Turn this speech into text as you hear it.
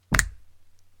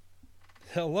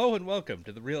Hello and welcome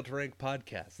to the Real to Rank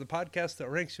podcast, the podcast that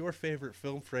ranks your favorite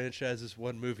film franchises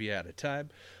one movie at a time.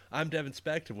 I'm Devin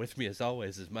Specht, and with me as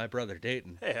always is my brother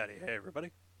Dayton. Hey, howdy, hey,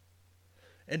 everybody.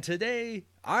 And today,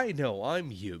 I know I'm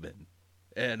human,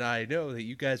 and I know that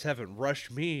you guys haven't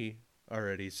rushed me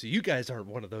already, so you guys aren't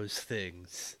one of those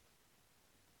things.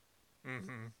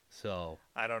 Mm-hmm. So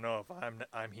I don't know if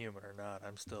I'm human or not.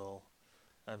 I'm still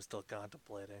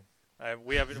contemplating.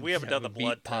 We haven't done the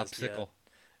blood test popsicle.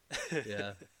 yet.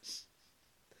 Yeah.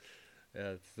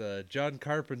 Yeah, it's John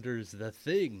Carpenter's The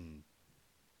Thing,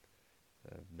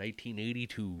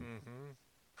 1982. Mm-hmm.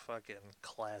 Fucking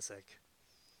classic.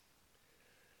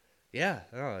 Yeah,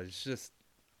 no, it's just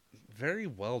very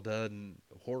well done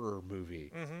horror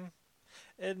movie. Mm-hmm.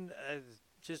 And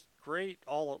just great.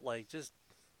 It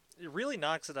really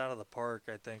knocks it out of the park.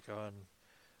 I think on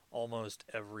almost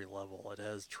every level. It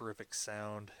has terrific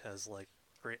sound. Has like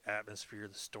great atmosphere.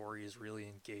 The story is really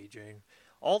engaging.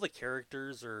 All the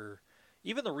characters are,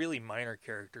 even the really minor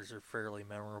characters are fairly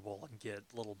memorable and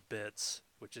get little bits,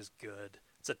 which is good.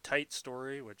 It's a tight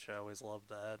story, which I always love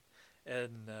that.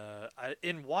 And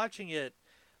in watching it,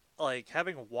 like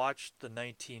having watched the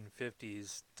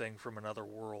 1950s thing from another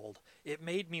world, it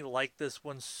made me like this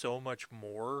one so much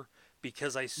more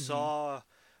because I saw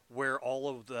where all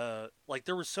of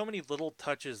there were so many little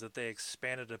touches that they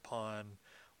expanded upon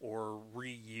or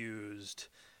reused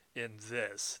in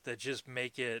this that just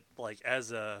make it like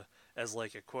as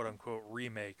like a quote unquote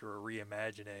remake or a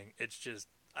reimagining. It's just,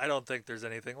 I don't think there's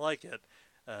anything like it,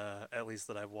 at least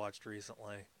that I've watched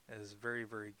recently. It is very,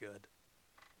 very good.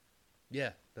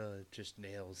 Yeah, it just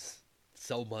nails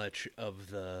so much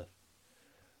of the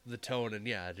tone, and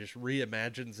yeah, it just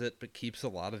reimagines it, but keeps a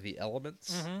lot of the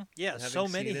elements. Mm-hmm. Yeah, Having so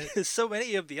seen many, it. so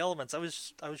many of the elements. I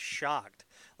was shocked,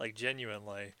 like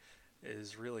genuinely, it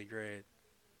is really great.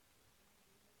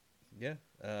 Yeah,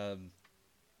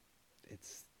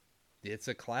 it's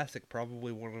a classic,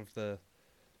 probably one of the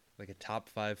like a top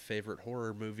 5 favorite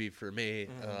horror movie for me.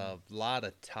 A lot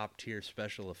of top tier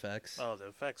special effects. Oh, the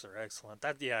effects are excellent.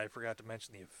 I forgot to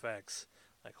mention the effects.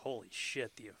 Like, holy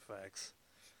shit, the effects.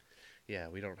 Yeah,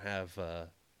 we don't have.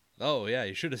 Oh yeah,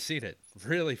 you should have seen it.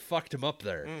 Really fucked him up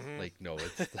there. Mm-hmm. Like no,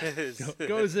 it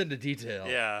goes into detail.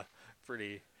 Yeah,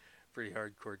 pretty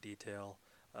hardcore detail.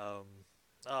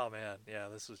 Oh man, yeah,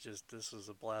 this was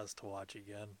a blast to watch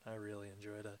again. I really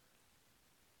enjoyed it.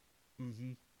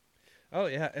 Mm-hmm. Oh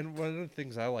yeah, and one of the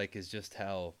things I like is just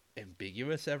how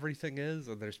ambiguous everything is,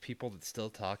 and there's people that still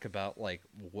talk about like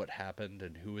what happened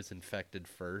and who was infected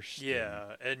first.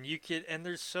 Yeah, and you can, and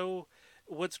there's so.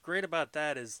 What's great about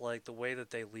that is like the way that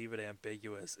they leave it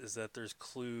ambiguous is that there's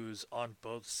clues on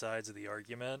both sides of the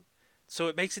argument, so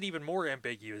it makes it even more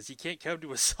ambiguous. You can't come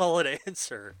to a solid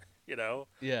answer. You know.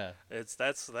 Yeah, That's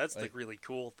like, the really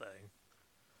cool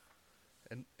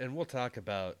thing. and we'll talk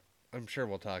about. I'm sure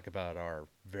we'll talk about our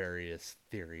various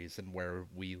theories and where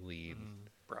we lean.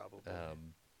 Probably.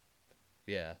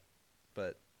 Yeah,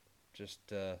 but just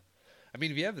I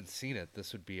mean, if you haven't seen it,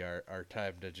 this would be our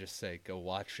time to just say go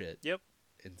watch it. Yep.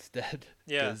 Instead,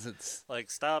 Yeah. 'cause it's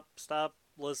Like stop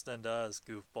listening to us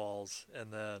goofballs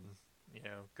and then,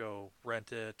 go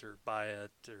rent it or buy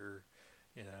it or,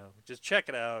 just check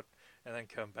it out and then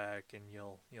come back and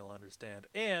you'll understand.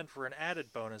 And for an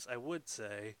added bonus, I would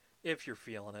say if you're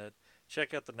feeling it,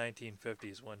 check out the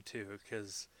 1950s one too,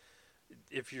 cuz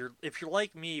if you're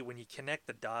like me, when you connect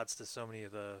the dots to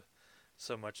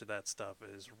so much of that stuff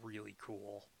is really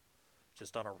cool.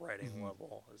 Just on a writing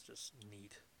level, it's just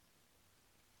neat.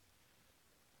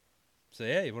 so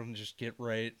yeah. You want to just get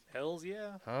right, Hells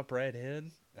yeah. hop right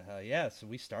in. Yeah. So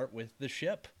we start with the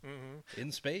ship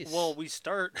in space. Well, we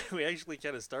actually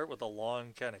kind of start with a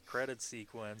long kind of credit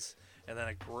sequence, and then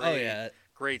a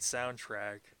great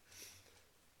soundtrack.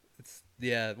 It's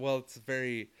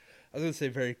very. I was gonna say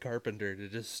very Carpenter to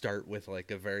just start with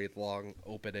like a very long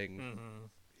opening.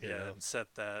 Yeah, and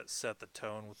set the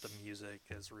tone with the music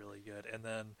is really good. And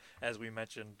then, as we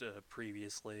mentioned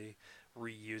previously,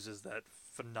 reuses that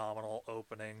phenomenal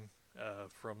opening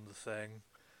from The Thing.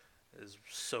 Is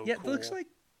so Yeah, cool. it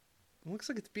looks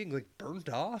like it's being like burned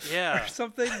off. Yeah. Or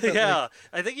something. Yeah,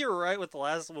 I think you were right with the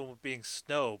last one with being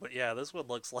snow, but yeah, this one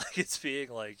looks like it's being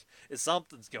like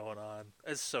something's going on.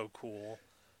 It's so cool.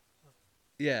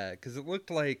 Yeah, because it looked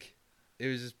like it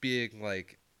was just being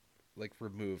like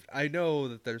removed. I know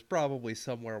that there's probably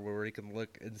somewhere where we can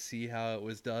look and see how it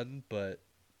was done, but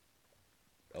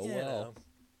well.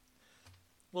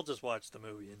 We'll just watch the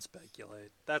movie and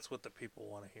speculate. That's what the people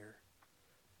want to hear.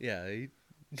 Yeah, you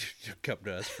come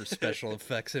to us for special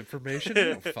effects information. We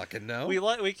don't fucking know.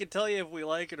 We can tell you if we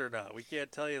like it or not. We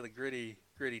can't tell you the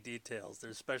gritty details.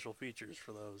 There's special features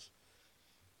for those.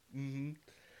 Mm-hmm.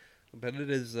 But it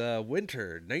is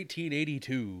winter,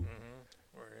 1982.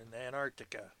 We're in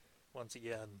Antarctica once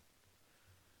again.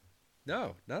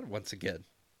 No, not once again.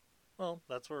 Well,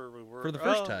 that's where we were. For the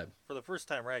first time. For the first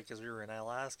time, right, because we were in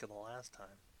Alaska the last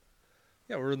time.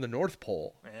 Yeah, we're in the North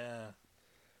Pole. Yeah.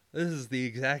 This is the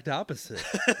exact opposite,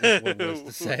 if one was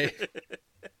to say.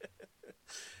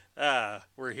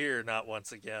 We're here, not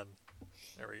once again.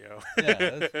 There we go.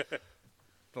 Yeah,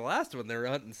 the last one, they were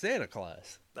hunting Santa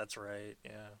Claus. That's right,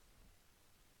 yeah.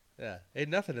 Yeah, ain't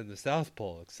nothing in the South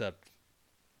Pole except...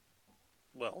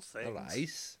 Well, things.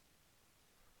 Ice.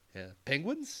 Yeah,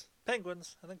 penguins?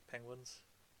 Penguins. I think penguins.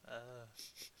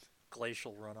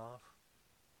 Glacial runoff.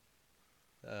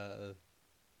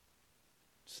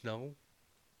 Snow?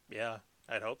 Yeah,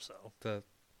 I'd hope so.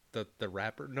 The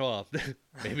rapper? No,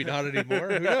 maybe not anymore.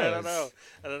 Who knows?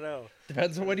 I don't know.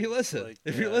 Depends on when you listen. Like,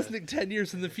 if you're listening 10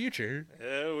 years in the future.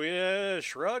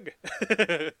 Shrug.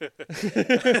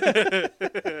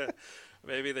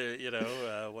 Maybe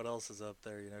what else is up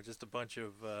there? Just a bunch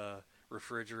of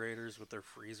refrigerators with their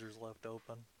freezers left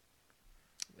open.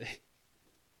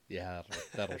 Yeah,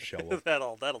 that'll show up.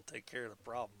 that'll take care of the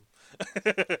problem.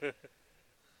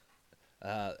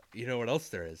 You know what else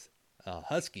there is?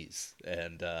 Huskies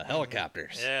and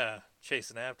helicopters. Yeah,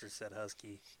 chasing after said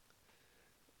husky.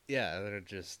 Yeah, they're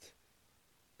just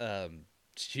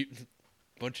shooting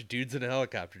a bunch of dudes in a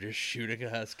helicopter just shooting a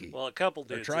husky. Well, a couple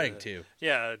dudes. They're trying to.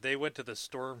 Yeah, they went to the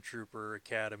Stormtrooper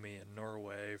Academy in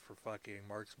Norway for fucking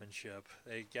marksmanship.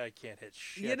 Guy can't hit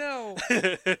shit.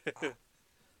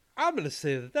 I'm gonna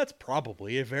say that's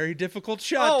probably a very difficult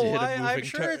shot to hit a moving I'm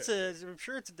sure it's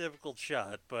a difficult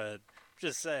shot, but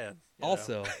just saying.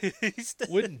 Also,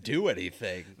 wouldn't do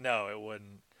anything. No, it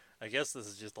wouldn't. I guess this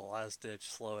is just the last ditch.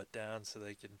 Slow it down so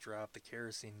they can drop the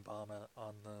kerosene bomb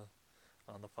on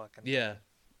the fucking. Yeah.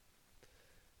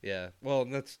 Yeah. Well,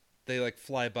 they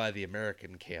fly by the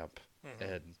American camp,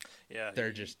 and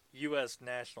they're just U.S.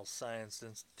 National Science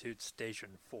Institute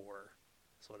Station 4.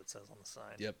 That's what it says on the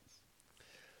sign. Yep.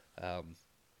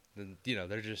 And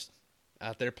they're just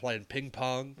out there playing ping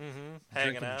pong,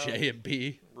 hanging out,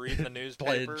 J&B, reading the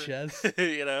newspaper, playing chess.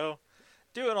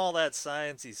 Doing all that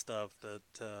sciencey stuff that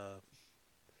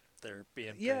they're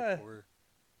being paid for.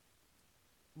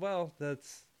 Well,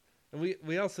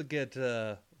 we also get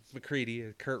McCready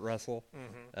and Kurt Russell,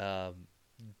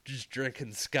 just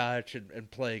drinking scotch and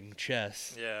playing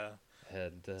chess. Yeah.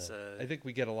 And I think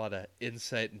we get a lot of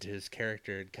insight into his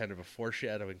character and kind of a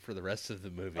foreshadowing for the rest of the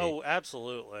movie. Oh,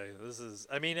 absolutely.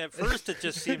 At first it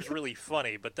just seems really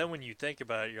funny, but then when you think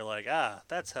about it, you're like,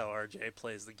 that's how RJ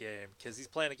plays the game. Because he's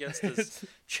playing against this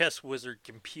chess wizard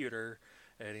computer,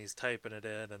 and he's typing it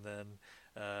in, and then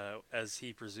as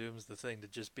he presumes the thing to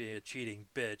just be a cheating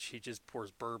bitch, he just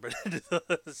pours bourbon into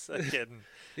the second.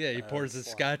 Yeah, he pours his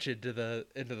scotch into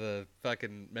the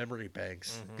fucking memory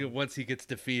banks once he gets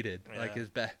defeated. Yeah. Like his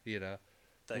back,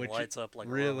 Thing lights up like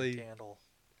really, a Roman candle.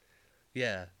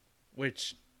 Yeah,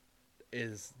 which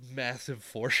is massive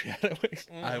foreshadowing,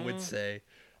 I would say,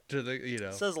 to the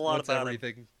It says a lot about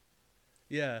everything. Him.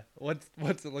 Yeah, once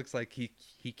it looks like he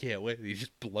can't win, he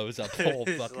just blows up the whole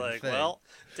fucking thing. Well,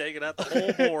 taking out the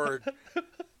whole board.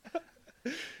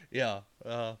 Yeah,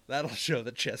 that'll show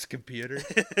the chess computer.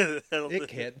 It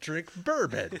can't drink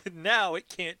bourbon. Now it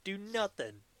can't do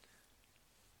nothing.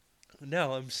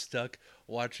 Now I'm stuck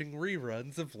watching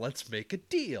reruns of Let's Make a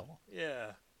Deal.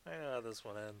 Yeah, I know how this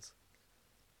one ends.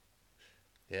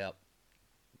 Yep.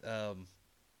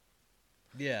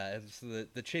 Yeah, and so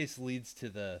the chase leads to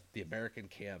the American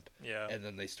camp. Yeah. And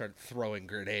then they start throwing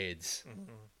grenades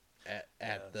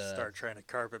at the... Start trying to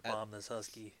carpet bomb this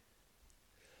husky.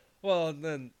 Well, and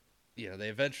then, they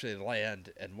eventually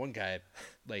land, and one guy,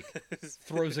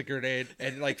 throws a grenade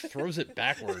and, throws it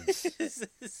backwards.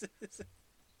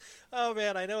 Oh,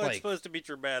 man, I know it's supposed to be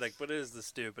dramatic, but it is the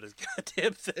stupidest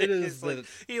goddamn thing. It is the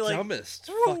dumbest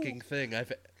fucking thing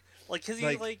I've... Because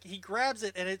he grabs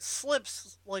it and it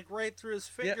slips right through his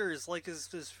fingers,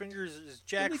 his fingers is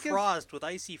Jack Frost with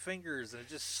icy fingers, and it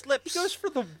just slips. He goes for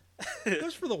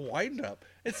the wind up.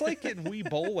 It's like in Wii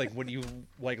Bowling when you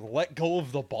let go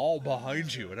of the ball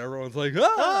behind you and everyone's like,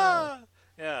 ah!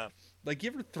 Yeah. You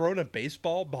ever thrown a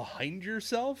baseball behind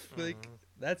yourself?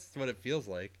 That's what it feels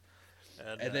like.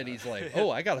 And then he's like, oh,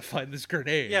 I gotta find this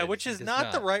grenade. Yeah, which is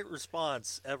not the right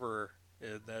response ever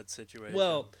in that situation.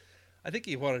 Well, I think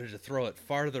he wanted to throw it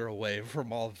farther away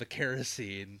from all of the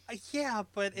kerosene. Yeah,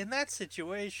 but in that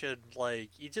situation,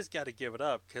 you just got to give it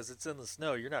up because it's in the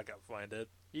snow. You're not going to find it.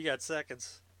 You got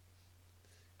seconds.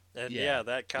 And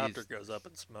that copter goes up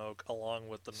in smoke along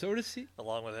with them. So does he.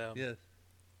 Along with him. Yeah.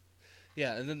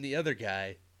 Yeah, and then the other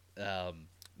guy,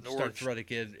 starts running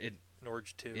in.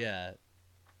 Norge 2. Yeah.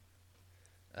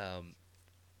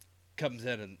 Comes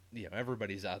in and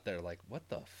everybody's out there like, what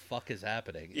the fuck is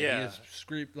happening? Yeah. And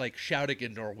he is shouting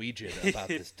in Norwegian about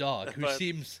this dog who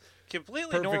seems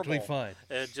completely perfectly normal, fine,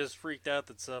 and just freaked out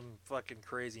that some fucking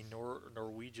crazy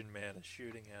Norwegian man is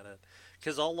shooting at it.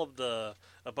 Because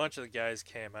a bunch of the guys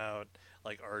came out,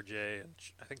 like RJ and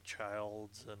I think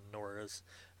Childs and Norris,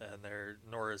 and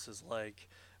Norris is like,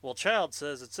 well, Child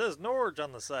says it says Norge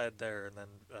on the side there, and then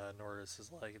Norris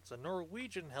is like, it's a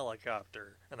Norwegian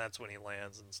helicopter, and that's when he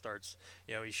lands and starts,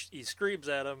 he screams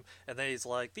at him, and then he's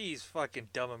like, these fucking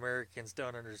dumb Americans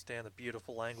don't understand the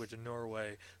beautiful language of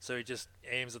Norway, so he just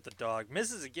aims at the dog,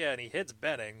 misses again, he hits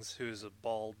Bennings, who's a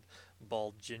bald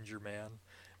ginger man.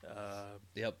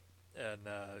 Yep. And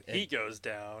he goes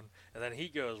down, and then he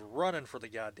goes running for the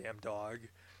goddamn dog.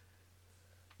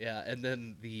 Yeah, and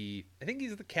then I think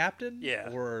he's the captain,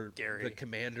 or Gary. The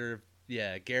commander.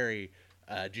 Yeah, Gary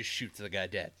just shoots the guy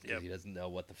dead because he doesn't know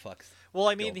what the fuck's. Well,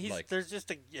 I mean, there's just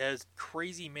a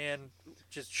crazy man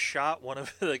just shot one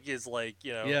of his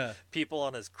people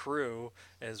on his crew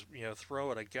as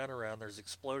throwing a gun around. There's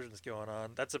explosions going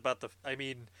on. That's about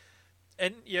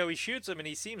and he shoots him and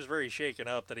he seems very shaken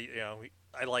up. That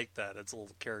I like that. It's a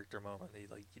little character moment. He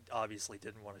obviously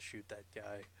didn't want to shoot that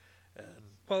guy. And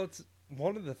well, it's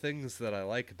one of the things that I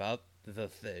like about the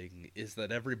thing is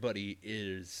that everybody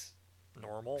is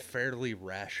normal, fairly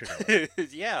rational.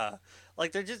 Yeah,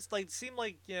 like they're just seem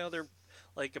like they're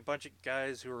like a bunch of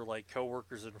guys who are like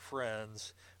coworkers and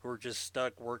friends who are just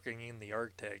stuck working in the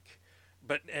Arctic,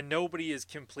 and nobody is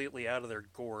completely out of their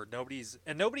gourd. Nobody's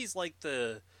like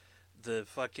the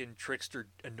fucking trickster,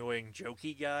 annoying,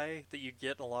 jokey guy that you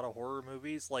get in a lot of horror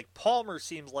movies. Like, Palmer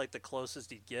seems like the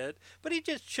closest he'd get, but he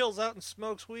just chills out and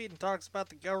smokes weed and talks about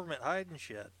the government hiding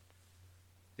shit.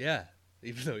 Yeah,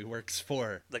 even though he works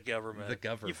for the government. The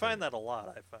government. You find that a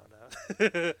lot, I found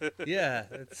out. Yeah,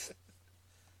 it's...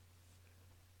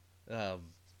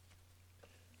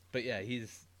 But yeah,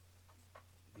 he's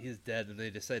dead, and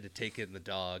they decide to take in the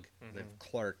dog. Mm-hmm. And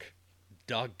Clark,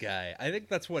 dog guy. I think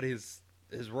that's what his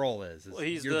role is. Well,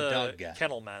 he's you're the dog guy.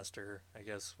 Kennel master, I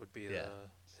guess, would be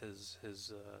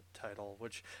his title.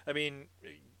 Which, I mean,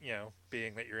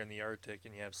 being that you're in the Arctic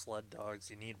and you have sled dogs,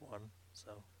 you need one.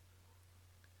 So.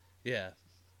 Yeah.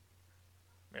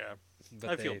 Yeah.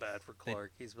 But I feel bad for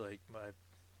Clark. He's like my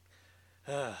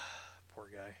poor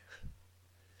guy.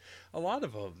 A lot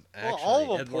of them, actually. Well,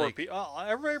 all of them poor people.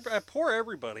 Poor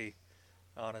everybody,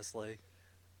 honestly.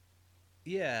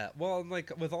 Yeah. Well, and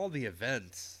with all the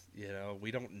events.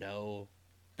 We don't know.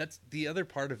 That's the other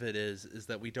part of it is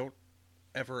that we don't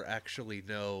ever actually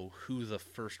know who the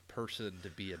first person to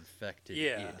be infected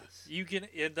is. You can.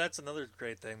 That's another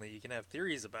great thing that you can have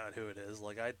theories about who it is.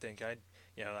 Like I think I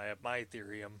have my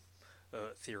theorem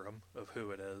of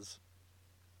who it is.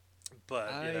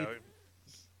 But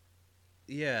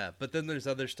yeah. But then there's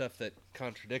other stuff that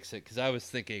contradicts it. Because I was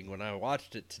thinking when I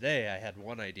watched it today, I had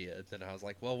one idea. Then I was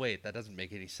like, well, wait, that doesn't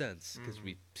make any sense because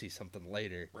we see something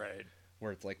later, right?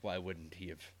 Where it's like, why wouldn't he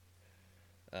have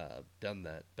done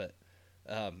that? But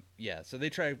yeah, so they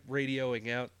try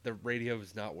radioing out. The radio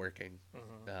is not working.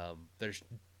 Mm-hmm. There's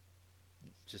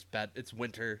just bad. It's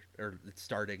winter, or it's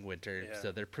starting winter,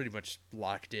 so they're pretty much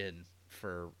locked in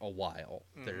for a while.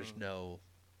 Mm-hmm. There's no,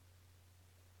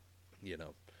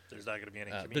 there's not going to be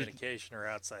any communication or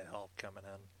outside help coming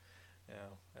in,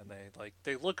 and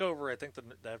they look over. I think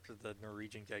after the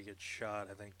Norwegian guy gets shot,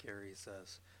 I think Gary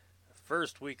says,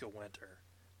 "First week of winter,"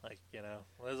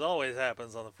 as always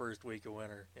happens on the first week of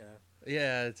winter.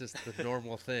 Yeah, it's just the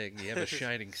normal thing. You have a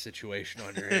shining situation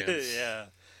on your hands. Yeah,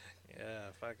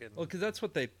 fucking. Well, because that's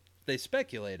what they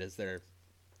speculate as they're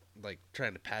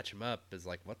trying to patch him up. Is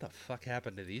what the fuck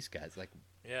happened to these guys? I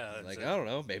don't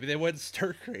know. Maybe they went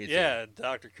stir crazy. Yeah,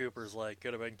 Dr. Cooper's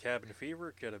could have been cabin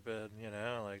fever. Could have been,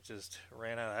 just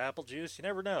ran out of apple juice. You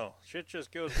never know. Shit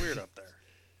just goes weird up there.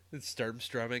 It's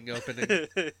Sturmstrumming opening.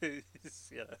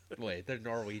 Yeah. Wait, they're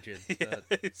Norwegian.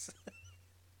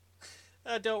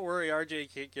 Don't worry,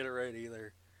 RJ can't get it right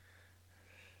either.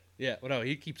 Yeah, well, no,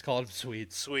 he keeps calling them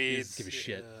Swedes. Swedes. Give a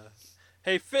shit.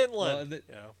 Hey, Finland.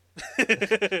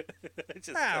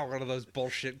 One of those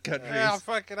bullshit countries.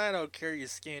 Fucking, I don't care, you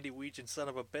Scandinavian son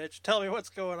of a bitch. Tell me what's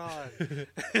going on.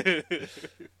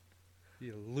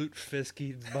 You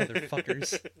loot-fisky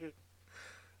motherfuckers.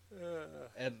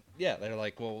 And yeah, they're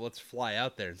like, well, let's fly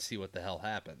out there and see what the hell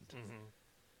happened.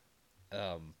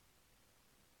 Mm-hmm.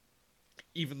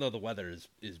 even though the weather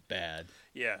is bad.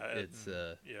 Yeah, It's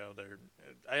you know, they're.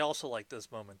 I also like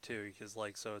this moment too because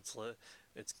like so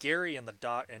it's Gary and the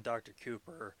doc and Dr.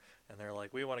 Cooper, and they're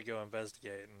like, we want to go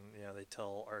investigate, and you know they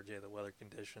tell RJ the weather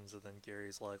conditions, and then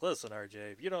Gary's like, listen,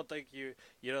 RJ, if you don't think you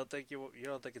don't think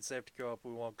it's safe to go up,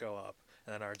 we won't go up.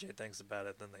 And then RJ thinks about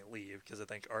it, then they leave because I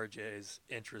think RJ's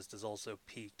interest is also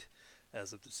piqued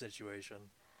as of the situation.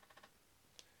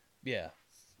 yeah,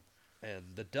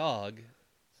 and the dog.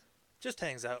 Just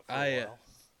hangs out for a while.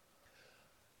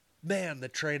 Man, the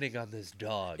training on this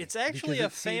dog. It's actually a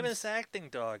famous acting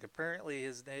dog. Apparently,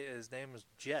 his name was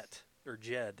Jet or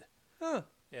Jed. Huh.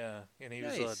 Yeah, and he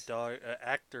Nice. was a dog,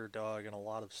 actor dog, and a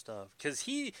lot of stuff. Cause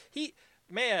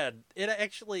man, it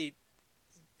actually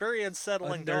very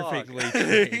unsettling dog.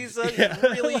 He's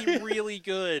really, really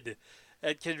good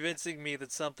at convincing me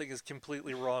that something is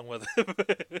completely wrong with him.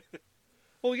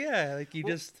 Well, yeah, like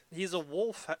he's a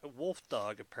wolf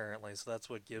dog apparently, so that's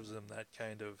what gives him that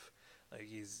kind of. Like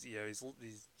he's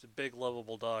a big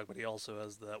lovable dog, but he also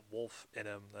has that wolf in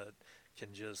him that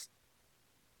can just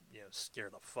scare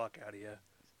the fuck out of you.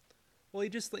 Well, he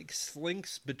just like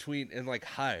slinks between and like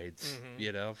hides,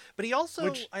 But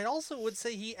I also would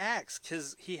say he acts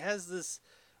because he has this,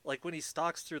 like when he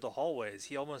stalks through the hallways,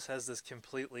 he almost has this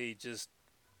completely just,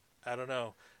 I don't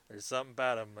know. There's something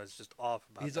about him that's just off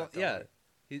about that dog.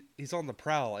 He's on the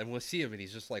prowl, and we'll see him, and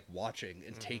he's just like watching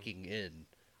and taking in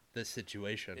this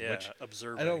situation. Yeah, which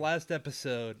observing. I know last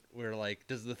episode we're like,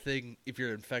 does the thing, if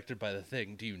you're infected by the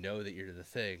thing, do you know that you're the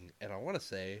thing? And I want to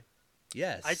say,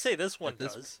 yes. I'd say this one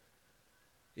does.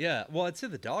 Yeah, well, I'd say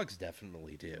the dogs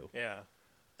definitely do. Yeah.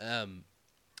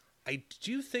 I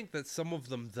do think that some of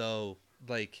them, though,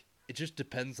 like, it just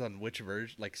depends on which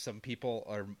version. Like, some people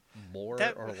are more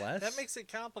or less. That makes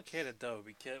it complicated, though,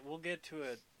 because we'll get to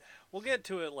it. We'll get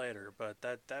to it later, but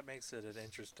that makes it an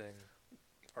interesting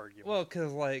argument. Well,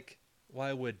 because, like,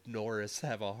 why would Norris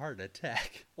have a heart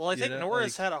attack? Well, I think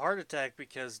Norris had a heart attack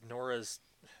because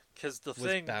the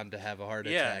thing was bound to have a heart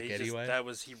attack anyway.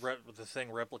 The thing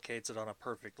replicates it on a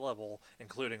perfect level,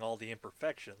 including all the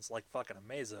imperfections, like fucking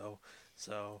Amazo.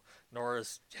 So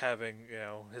Norris having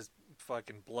his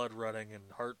fucking blood running and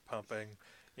heart pumping,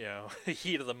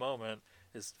 heat of the moment,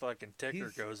 his fucking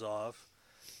ticker goes off.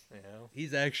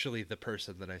 He's actually the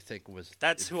person that I think was.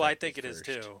 That's who I think it is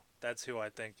too. That's who I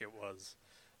think it was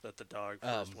that the dog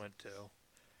first went to.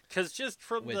 Because just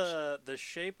from the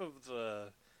shape of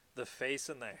the face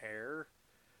and the hair,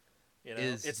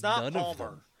 it's not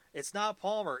Palmer. It's not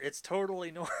Palmer. It's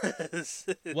totally Norris.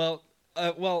 well,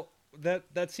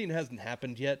 that scene hasn't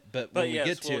happened yet, but when we'll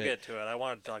get to it. I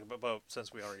wanted to talk about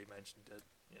since we already mentioned it.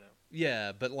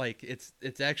 Yeah, but like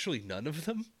it's actually none of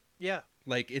them. Yeah.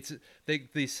 Like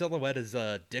the silhouette is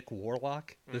Dick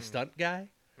Warlock, the stunt guy.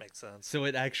 Makes sense. So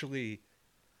it actually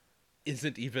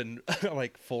isn't even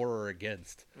like for or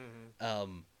against.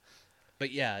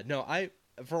 But yeah, no,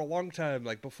 for a long time,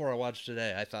 like before I watched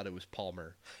today, I thought it was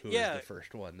Palmer who was the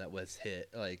first one that was hit.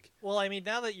 Like, well, I mean,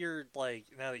 now that you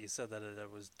said that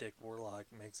it was Dick Warlock,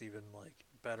 it makes even like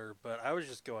better. But I was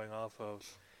just going off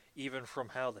of even from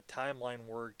how the timeline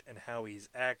worked and how he's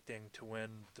acting to when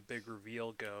the big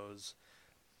reveal goes.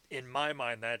 In my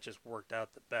mind, that just worked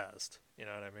out the best. You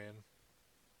know what I mean?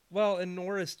 Well, and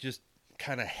Norris just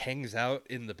kind of hangs out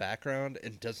in the background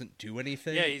and doesn't do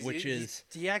anything. Yeah,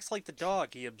 he acts like the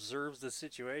dog. He observes the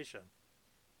situation.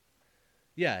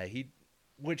 Yeah,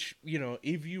 which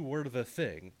if you were the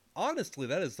thing, honestly,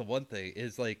 that is the one thing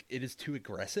is like it is too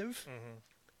aggressive.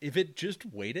 If it just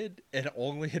waited and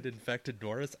only had infected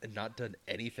Norris and not done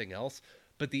anything else.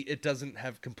 But it doesn't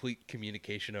have complete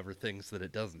communication over things that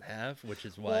it doesn't have, which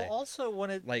is why. Well,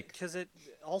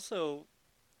 also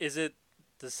is it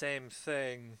the same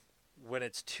thing when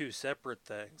it's two separate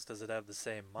things? Does it have the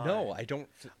same mind? No, I don't.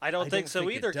 I don't think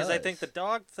so either, because I think the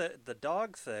dog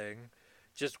thing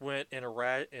just went in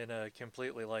a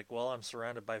completely like, well, I'm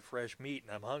surrounded by fresh meat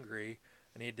and I'm hungry.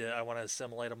 I want to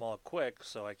assimilate them all quick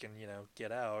so I can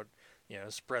get out,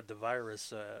 spread the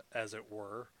virus as it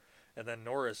were. And then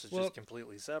Norris is just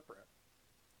completely separate.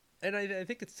 And I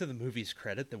think it's to the movie's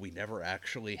credit that we never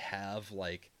actually have,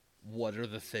 like, what are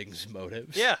the thing's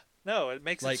motives? Yeah. No, it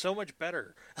makes it so much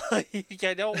better. I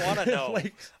don't want to know.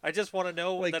 I just want to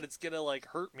know that it's going to, like,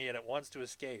 hurt me and it wants to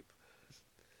escape.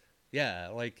 Yeah,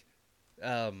 like,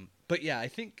 but yeah, I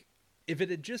think if it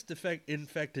had just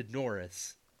infected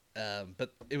Norris,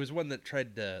 but it was one that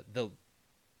tried to,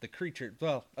 the creature.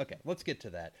 Well, okay, let's get to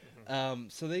that.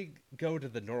 So they go to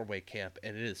the Norway camp,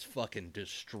 and it is fucking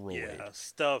destroyed. Yeah,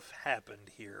 stuff happened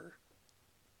here.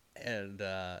 And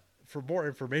for more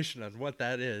information on what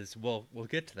that is, we'll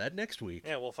get to that next week.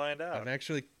 Yeah, we'll find out. I'm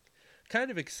actually kind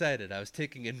of excited. I was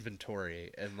taking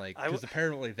inventory, and like, I because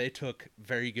apparently they took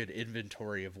very good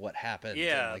inventory of what happened, and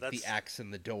yeah, like the that's axe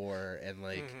in the door, and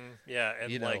like, yeah,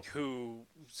 and you know, like who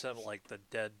some like the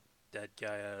dead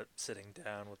guy sitting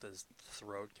down with his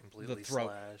throat the completely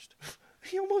throat. slashed.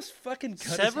 He almost fucking cut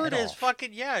his Severed head his off.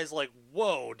 fucking yeah. He's like,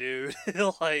 whoa, dude,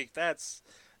 like that's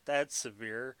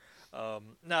severe.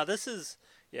 Now this is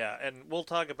yeah, and we'll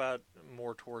talk about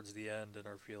more towards the end and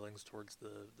our feelings towards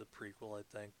the prequel, I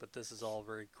think. But this is all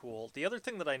very cool. The other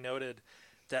thing that I noted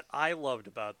that I loved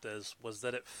about this was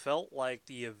that it felt like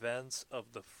the events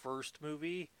of the first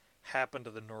movie happened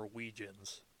to the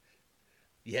Norwegians.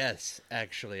 Yes,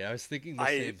 actually, I was thinking the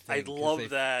I same I thing because love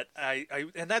that. I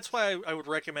and that's why I would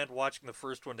recommend watching the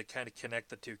first one to kind of connect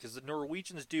the two because the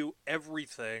Norwegians do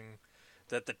everything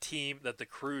that the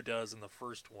crew does in the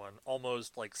first one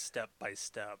almost like step by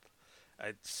step.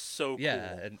 It's so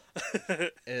yeah, cool.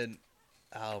 and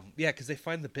yeah, because they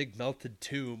find the big melted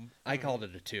tomb. I called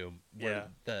it a tomb where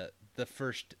Yeah.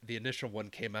 the initial one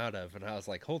came out of, and I was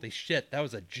like, holy shit, that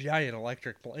was a giant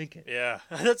electric blanket. Yeah,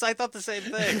 that's. I thought the same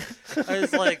thing. I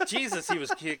was like, Jesus,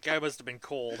 guy must have been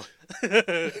cold.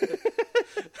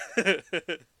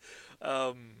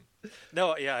 um,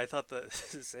 no, yeah, I thought the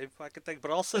same fucking thing.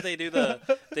 But also they do the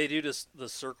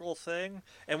circle thing,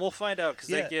 and we'll find out because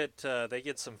Yeah, they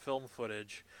get some film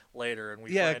footage later, and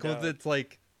we yeah, find because out. it's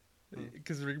like,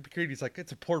 because McCready's like,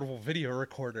 it's a portable video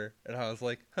recorder, and I was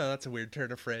like, huh, that's a weird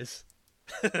turn of phrase.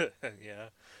 Yeah,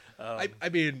 I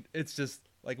mean, it's just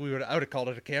like I would have called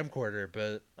it a camcorder,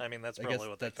 but I mean that's I guess probably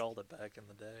what they that's called it back in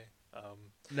the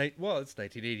day. well, it's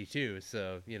 1982,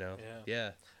 so you know,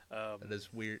 Yeah. yeah, Um, that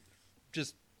is weird.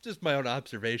 Just my own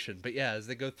observation, but yeah, as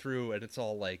they go through and it's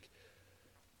all like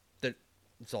that,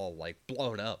 it's all like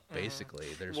blown up. Basically,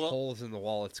 there's well, holes in the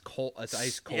wall. It's cold. It's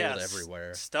ice cold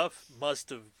everywhere. stuff must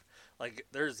have like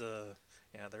there's a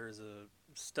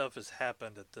stuff has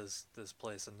happened at this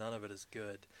place and none of it is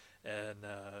good. And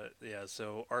yeah,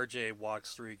 so RJ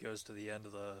walks through. He goes to the end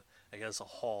of the I guess a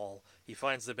hall. He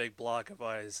finds the big block of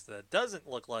ice that doesn't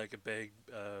look like a big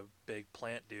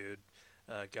plant dude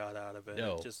got out of it. It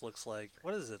No, just looks like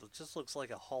what is it? It just looks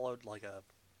like a hollowed like a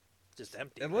just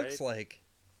empty, it right? looks like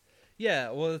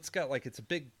yeah. Well, it's got like it's a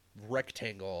big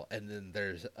rectangle, and then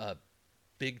there's a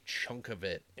big chunk of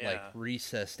it like Yeah.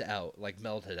 recessed out, like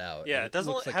melted out, Yeah, and it it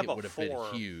doesn't looks like have it a would have been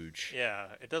form. huge. Yeah,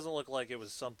 it doesn't look like it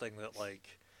was something that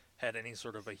like had any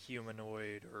sort of a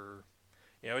humanoid or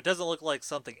it doesn't look like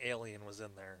something alien was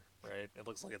in there, right? It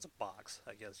looks like it's a box,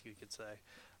 I guess you could say.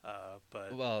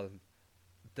 But Well,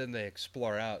 then they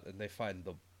explore out and they find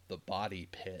the body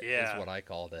pit is yeah, what I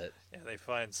called it, yeah, they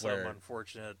find some where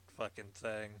unfortunate fucking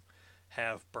thing,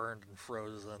 half burned and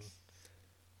frozen.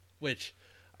 which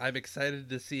I'm excited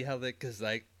to see how they because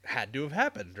like had to have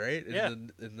happened right Yeah,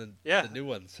 in yeah, the new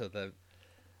one, so that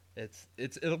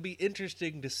it'll be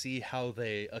interesting to see how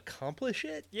they accomplish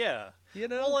it. yeah. You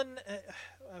know, Well, and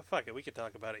fuck it, we could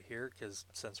talk about it here because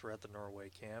since we're at the Norway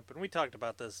camp, and we talked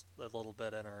about this a little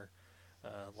bit in our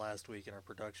last week in our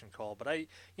production call. But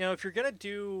if you're gonna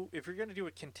do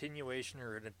a continuation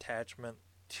or an attachment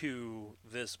to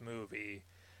this movie,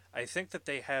 I think that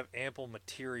they have ample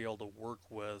material to work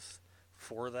with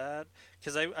for that.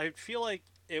 Because I feel like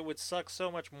it would suck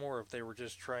so much more if they were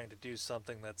just trying to do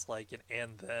something that's like an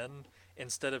and then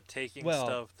instead of taking well,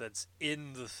 stuff that's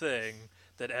in the thing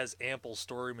that has ample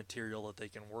story material that they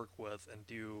can work with and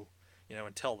do,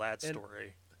 and tell that and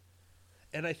story.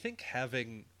 and I think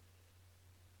having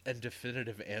a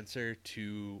definitive answer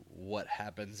to what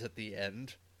happens at the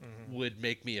end would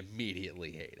make me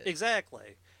immediately hate it.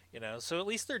 Exactly. So at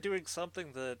least they're doing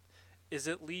something that is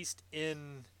at least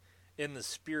in the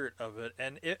spirit of it.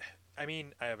 And I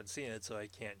mean, I haven't seen it, so I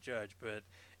can't judge. But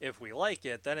if we like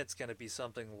it, then it's going to be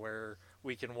something where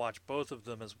we can watch both of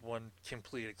them as one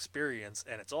complete experience,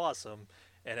 and it's awesome.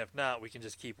 And if not, we can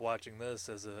just keep watching this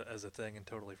as a thing and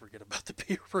totally forget about the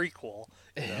prequel.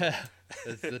 Yeah,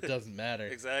 it doesn't matter.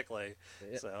 Exactly.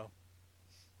 Yeah. So.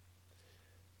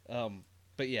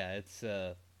 But yeah, it's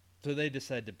so they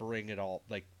decide to bring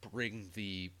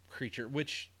the creature,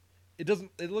 which it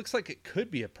doesn't. It looks like it could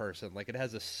be a person. Like it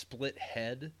has a split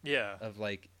head. Yeah. Of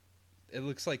like, it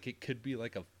looks like it could be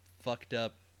like a fucked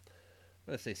up.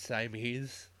 I'm gonna say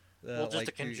Siamese. Well, just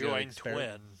a conjoined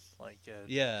twin,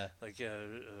 yeah,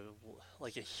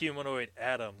 like a humanoid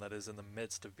atom that is in the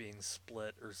midst of being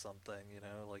split or something.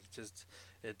 Like just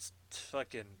it's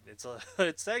fucking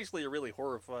it's actually a really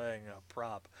horrifying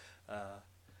prop.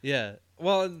 yeah.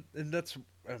 Well, and that's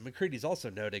McCready's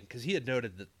also noting because he had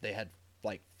noted that they had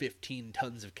like 15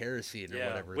 tons of kerosene or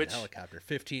whatever in the helicopter,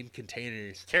 15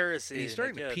 containers. Kerosene. And he's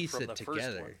starting to piece from it the first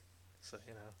together. one. So,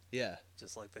 Yeah.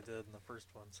 just like they did in the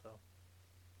first one. So,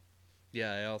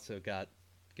 Yeah, I also got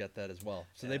that as well.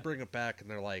 So they bring it back and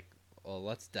they're like, "Well,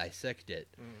 let's dissect it."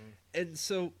 mm-hmm. And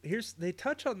so they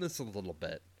touch on this a little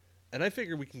bit, and I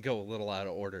figure we can go a little out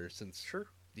of order since Sure,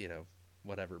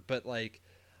 whatever. But like,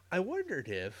 I wondered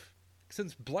if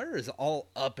since Blair is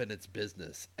all up in its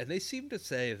business, and they seem to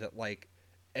say that like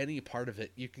any part of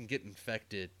it you can get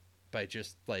infected by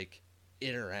just like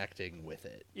interacting with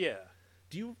it. yeah.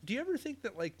 Do you ever think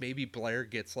that like maybe Blair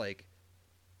gets like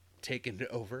taken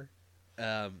over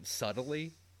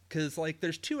subtly? Because like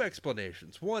there's two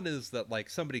explanations. One is that like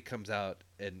somebody comes out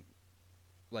and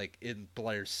like in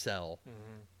Blair's cell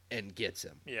Mm-hmm. and gets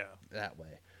him Yeah. that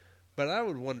way. But I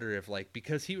would wonder if like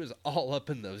because he was all up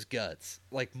in those guts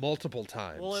like multiple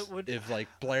times. Well, it would. If like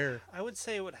Blair, I would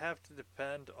say it would have to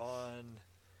depend on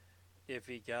if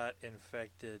he got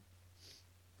infected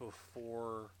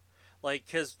before. Like,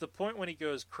 because the point when he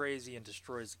goes crazy and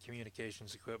destroys the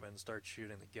communications equipment and starts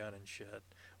shooting the gun and shit,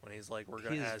 when he's like, we're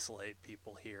going to isolate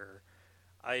people here.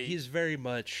 He's very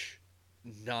much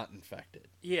not infected.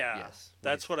 Yeah. Yes.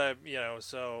 That's what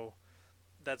so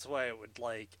that's why it would,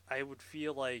 like, I would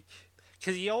feel like,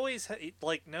 because he always,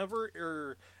 like, never,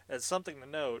 or as something to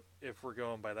note, if we're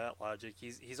going by that logic,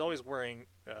 he's always wearing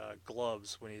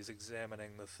gloves when he's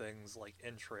examining the things, like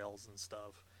entrails and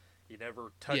stuff. He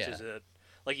never touches it.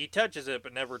 Like, he touches it,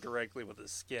 but never directly with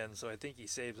his skin, so I think he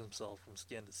saves himself from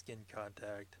skin-to-skin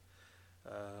contact.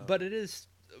 But it is...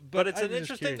 But it's an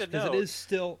interesting to note.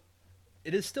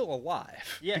 It is still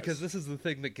alive. Yes. Because this is the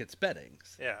thing that gets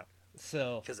beddings. Yeah.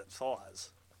 So... Because it thaws.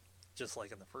 Just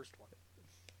like in the first one.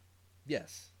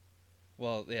 Yes.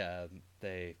 Well, yeah,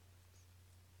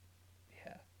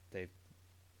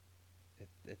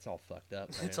 it's all fucked up,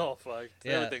 man. It's all fucked.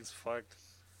 Yeah. Everything's fucked.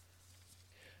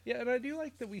 Yeah, and I do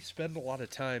like that we spend a lot of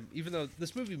time, even though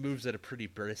this movie moves at a pretty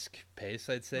brisk pace,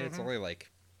 I'd say. It's only like,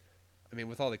 I mean,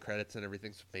 with all the credits and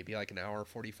everything, so maybe like an hour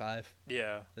 45.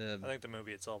 Yeah. I think the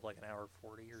movie itself like an hour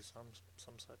 40 or some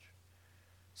such.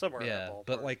 Somewhere in that ballpark.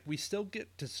 But like we still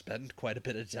get to spend quite a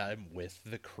bit of time with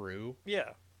the crew.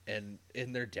 Yeah. And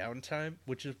in their downtime,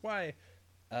 which is why,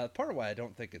 part of why I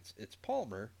don't think it's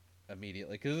Palmer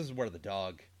immediately, because this is where the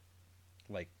dog,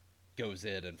 like, goes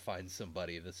in and finds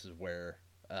somebody. This is where...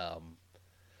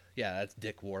 that's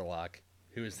Dick Warlock,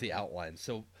 who is the outline.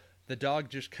 So the dog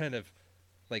just kind of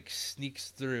like sneaks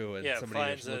through, and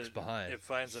somebody just looks behind. It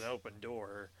finds an open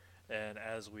door, and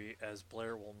as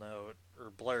Blair will note, or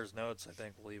Blair's notes, I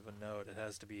think will even note, it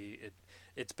has to be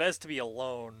it's best to be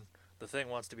alone. The thing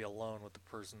wants to be alone with the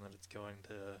person that it's going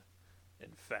to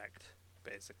infect,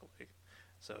 basically.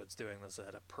 So it's doing this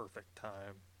at a perfect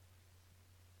time.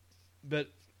 But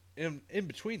in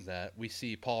between that, we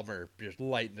see Palmer just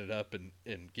lighting it up and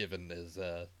giving his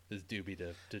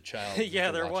doobie to child.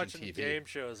 Yeah, they're watching TV. game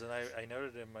shows, and I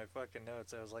noted in my fucking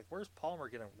notes, I was like, where's Palmer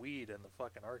getting weed in the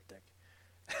fucking Arctic?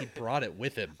 He brought it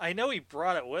with him. I know he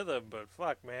brought it with him, but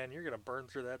fuck, man, you're going to burn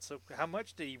through that. So how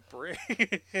much did he bring?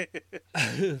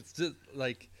 It's just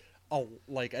like,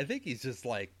 I think he's just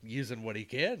like using what he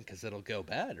can because it'll go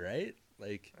bad, right?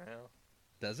 Like, well,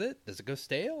 does it? Does it go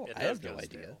stale? I have no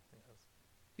idea.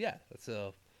 Yeah,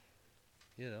 so,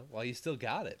 while you still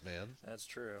got it, man. That's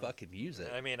true. Fucking use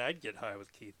it. I mean, I'd get high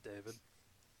with Keith David.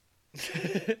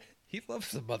 He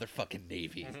loves the motherfucking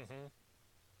Navy.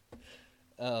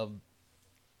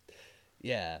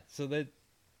 Yeah, so but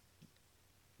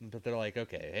they're like,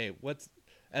 okay, hey,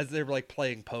 as they're like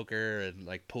playing poker and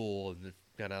like pool and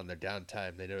kind of on their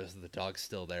downtime, they notice the dog's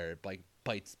still there. It like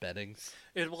bites beddings.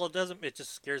 It doesn't. It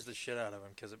just scares the shit out of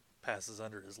him because it passes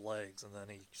under his legs, and then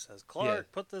he says,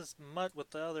 "Clark, put this mutt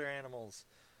with the other animals."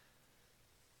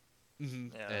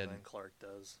 Mm-hmm. Yeah, and then Clark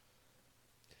does.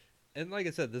 And like I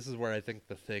said, this is where I think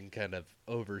the thing kind of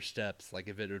oversteps. Like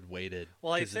if it had waited,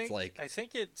 well, I think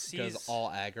it goes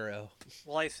all aggro.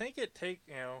 Well, I think it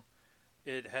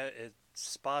it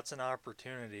spots an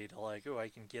opportunity to like, oh, I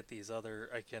can get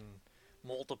I can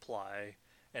multiply,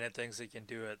 and it thinks it can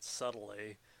do it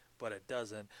subtly, but it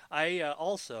doesn't. I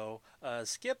also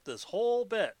skipped this whole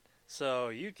bit, so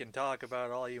you can talk about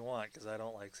it all you want because I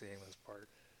don't like seeing this part.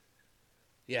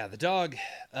 Yeah, the dog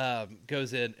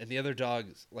goes in, and the other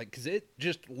dog's like, because it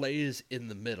just lays in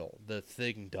the middle. The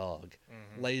thing dog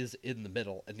lays in the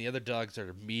middle, and the other dogs are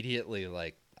immediately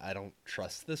like, I don't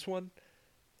trust this one.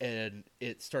 And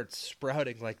it starts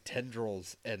sprouting like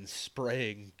tendrils and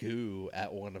spraying goo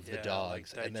at one of the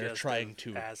dogs, like and they're trying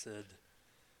to acid.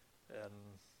 And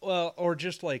or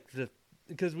just like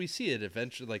because we see it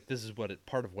eventually. Like this is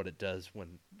part of what it does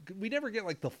when we never get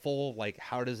like the full like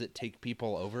how does it take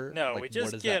people over? No, like, we just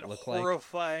what does get that look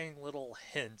horrifying little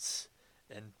hints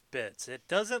and bits. It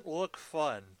doesn't look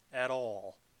fun at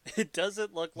all. It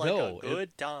doesn't look like a No,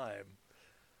 good time.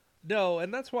 no,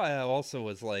 and that's why I also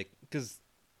was like, because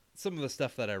some of the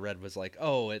stuff that I read was like,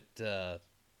 oh,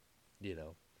 you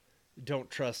know,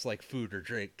 don't trust like food or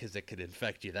drink because it could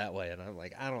infect you that way, and I'm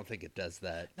like, I don't think it does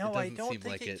that. It No, I doesn't don't seem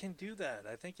think like it it can do that.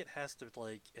 I think it has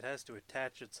to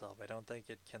attach itself. I don't think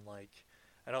it can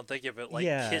I don't think if it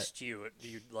Yeah, kissed you,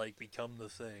 you'd become the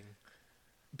thing.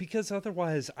 because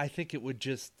otherwise, I think it would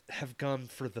just have gone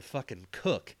for the fucking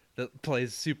cook that plays Yeah,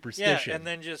 and superstition.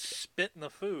 then just spit in the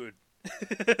food.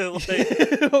 This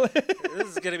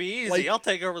is gonna be easy. Like, I'll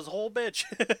take over this whole bitch.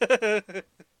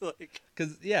 like,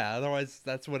 because yeah, otherwise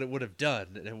that's what it would have done,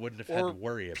 and it wouldn't have had to or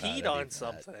worry about peed any on of that.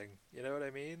 something. You know what I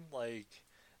mean?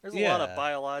 There's a lot of Yeah,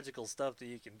 biological stuff that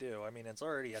you can do. I mean, it's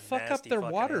already a fuck up nasty their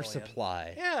fucking water alien.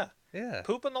 supply. Yeah, Yeah,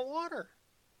 poop in the water.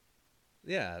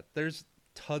 yeah. There's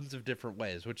tons of different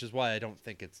ways, which is why I don't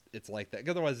think it's like that.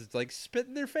 Otherwise, it's like spit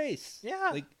in their face.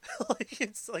 Yeah, Like,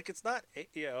 it's not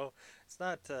it's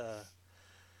not.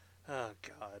 Oh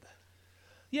God.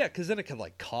 yeah, because then it can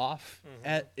like cough Hmm.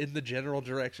 at in the general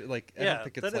direction. Like, I don't Yeah,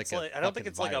 think then it's like it's a I don't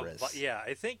think fucking it's virus. yeah.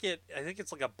 I think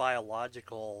it's like a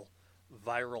biological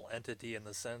viral entity in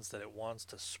the sense that it wants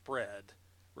to spread.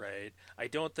 Right. I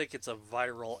don't think it's a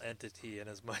viral entity in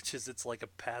as much as it's like a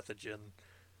pathogen.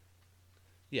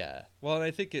 Yeah. Well, and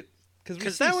I think it because we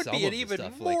Because see that would some be an of the even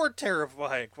stuff like. more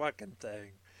terrifying fucking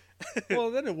thing. Well,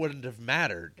 then it wouldn't have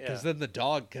mattered because Yeah. then the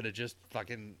dog could have just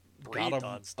fucking got Breathed him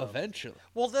on stuff. eventually.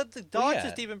 Well, the Well, dog yeah,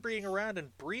 just even being around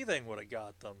and breathing would have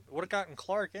got them. Would have gotten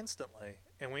Clark instantly.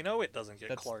 And we know it doesn't get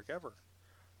that's Clark ever.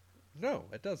 no,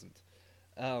 it doesn't.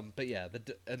 But yeah,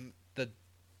 and the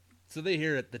so they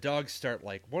hear it. The dogs start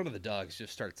like one of the dogs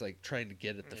just starts like trying to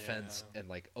get at the fence Yeah. and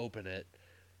like open it,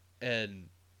 and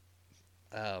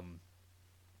um,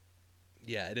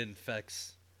 yeah, it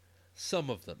infects some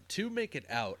of them. Two make it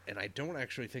out, and I don't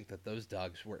actually think that those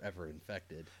dogs were ever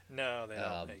infected. No, they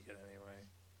don't Um, make it anyway.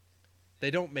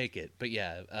 they don't make it, but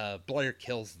yeah, Blair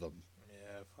kills them.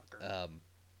 Yeah, fucker.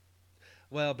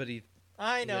 Well, but he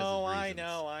I he has his know, I reasons.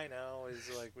 know, I know. Is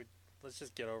let's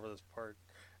just get over this part.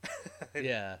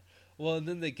 Yeah. Well, and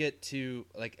then they get to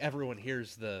like everyone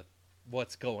hears the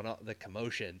what's going on, the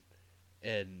commotion,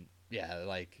 and yeah,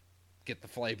 like get the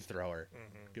flamethrower.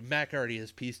 Hmm. Mac already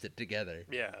has pieced it together.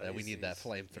 Yeah, That we need that he's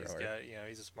flamethrower. got,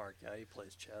 he's a smart guy. He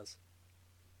plays chess.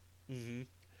 Hmm.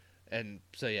 And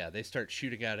so yeah, they start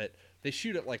shooting at it. They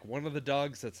shoot at like one of the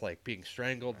dogs that's like being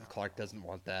strangled. And Clark doesn't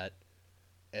want that,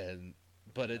 and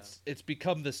but Yeah. it's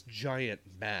become this giant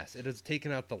mass. It has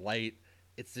taken out the light.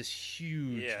 It's this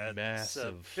huge Yeah, mass it's a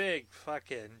of big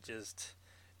fucking just.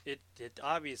 It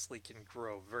obviously can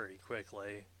grow very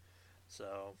quickly,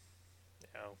 so you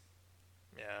know,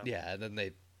 yeah. yeah, and then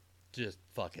they just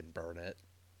fucking burn it.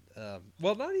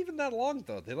 Well, not even that long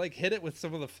though. They like hit it with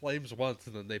some of the flames once,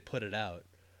 and then they put it out,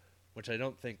 which I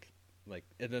don't think like.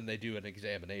 And then they do an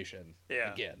examination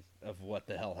Yeah. again of what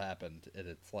the hell happened, and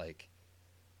it's like,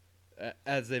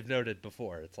 as they've noted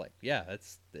before, it's like yeah,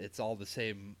 it's all the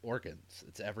same organs.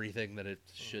 It's everything that it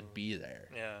should be there,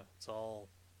 Yeah, it's all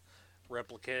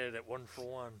replicated at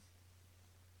 1-for-1.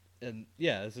 and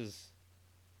yeah, this is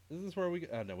where we.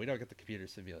 Oh no, we don't get the computer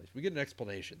simulation. We get an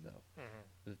explanation though.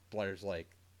 Hmm. Blair's like,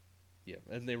 yeah,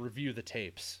 and they review the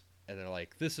tapes, and they're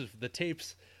like, "This is the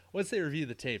tapes." Once they review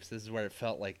the tapes, this is where it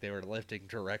felt like they were lifting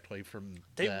directly from.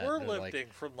 They that. were They're like, lifting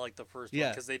from the first one yeah,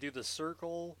 because they do the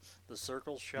circle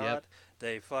shot. yep,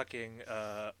 They fucking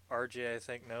RJ I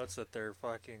think notes that they're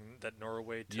fucking that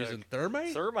Norway took using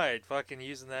thermite. thermite, fucking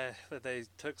using that they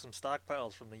took some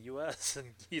stockpiles from the U.S. and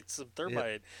used some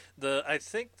thermite. I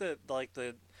think that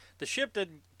the ship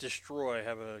didn't destroy,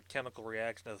 have a chemical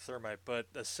reaction to the thermite, but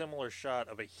a similar shot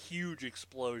of a huge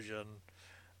explosion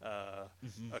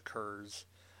Hmm. occurs.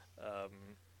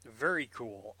 Very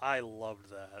cool. I loved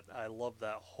that. I loved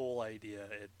that whole idea.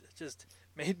 It just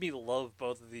made me love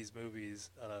both of these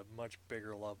movies on a much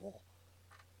bigger level.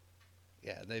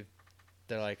 Yeah,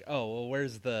 they're like, oh well,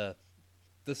 where's the?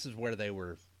 This is where they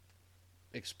were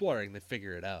exploring. They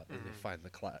figure it out, and they Hmm. find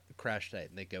the crash site,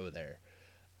 and they go there.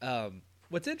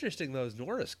 What's interesting though is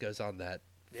Norris goes on that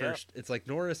Yeah. first. It's like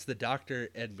Norris, the Doctor,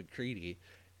 and McCready.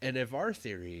 And if our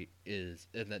theory is,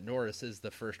 and that Norris is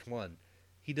the first one,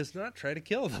 he does not try to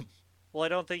kill them. Well, I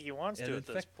don't think he wants And to in at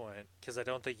this fact, point because I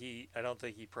don't think he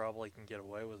probably can get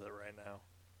away with it right now.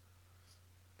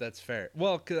 that's fair.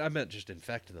 Well, 'cause I meant just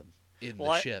infect them in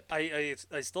Well, the ship. I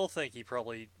still think he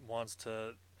probably wants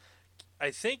to.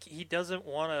 I think he doesn't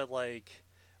want to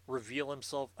reveal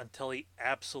himself until he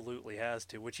absolutely has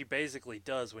to, which he basically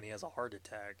does when he has a heart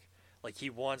attack. Like he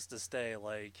wants to stay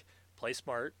play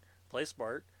smart,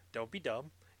 don't be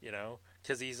dumb. you know,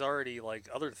 because he's already like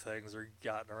other things are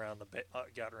gotten around the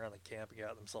camp and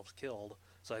got themselves killed.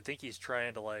 So I think he's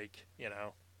trying to like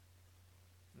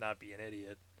not be an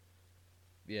idiot.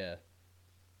 Yeah.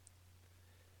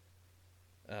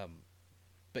 Um,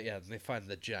 but yeah, they find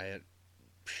the giant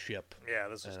ship, Yeah,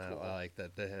 this was and I cool. like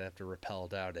that they have to rappel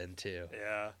down into,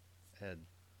 Yeah, and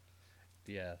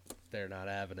yeah, they're not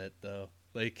having it though.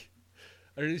 Like,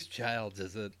 Ernest Childs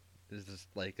is just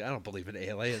like, I don't believe in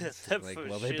aliens. that Like,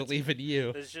 well, they shit's believe in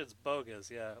you. this shit's bogus.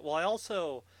 Yeah. Well, I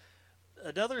also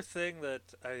another thing that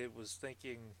I was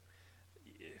thinking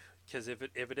because if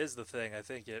it is the thing, I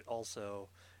think it also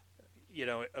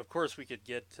of course we could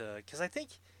get because I think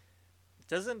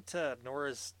doesn't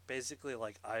Norris basically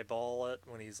like eyeball it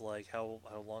when he's like how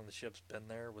long the ship's been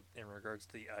there with in regards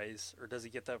to the ice, or does he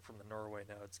get that from the Norway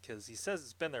notes? Because he says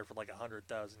it's been there for like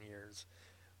 100,000 years,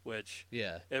 which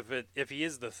Yeah, if he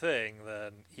is the thing,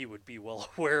 then he would be well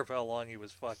aware of how long he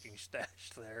was fucking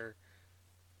stashed there.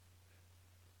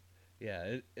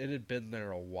 yeah, it had been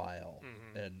there a while,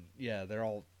 Mm-hmm. and yeah, they're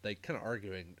all like kind of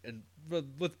arguing, and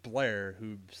with Blair,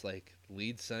 who's like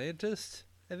lead scientist,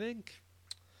 I think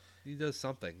he does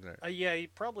something there. Yeah, he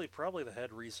probably the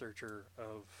head researcher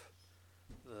of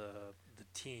the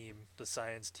team, the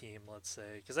science team, let's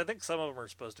say, because I think some of them are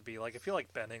supposed to be like I feel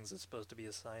like Bennings is supposed to be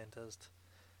a scientist,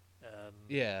 and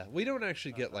Yeah, we don't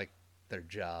actually get uh, like their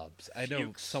jobs. I know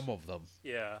Fuchs, some of them.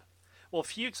 yeah, well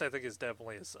Fuchs I think is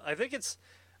definitely I think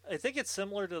it's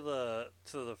similar to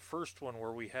the first one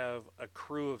where we have a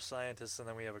crew of scientists and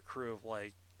then we have a crew of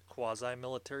like quasi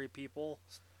military people.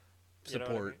 You know what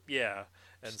I mean? Support Yeah.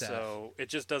 And staff. so it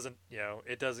just doesn't,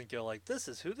 it doesn't go like this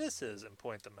is who this is and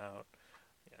point them out.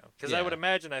 Because I would Yeah,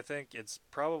 imagine I think it's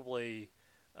probably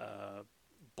uh,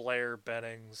 Blair,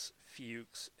 Bennings,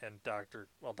 Fuchs, and Doctor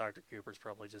Cooper's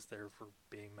probably just there for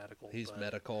being medical, he's but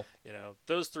medical.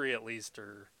 those three at least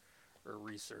are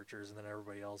researchers, and then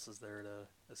everybody else is there to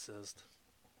assist.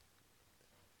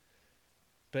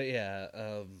 But yeah,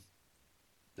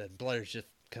 then Blair's just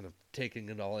kind of taking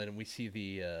it all in, and we see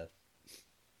the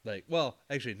like, well,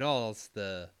 actually, Knowles,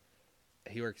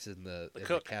 he works in the The in the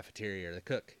cook, cafeteria, or the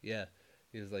cook. Yeah,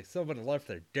 he was like, someone left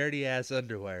their dirty ass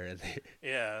underwear in there.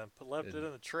 yeah, but left it And,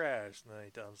 in the trash, and then he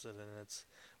dumps it, and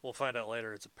we'll find out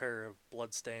later it's a pair of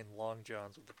bloodstained long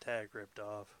johns with the tag ripped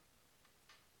off.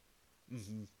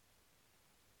 mm-hmm.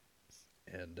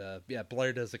 And yeah,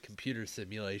 Blair does a computer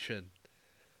simulation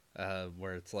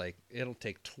where it's like it'll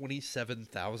take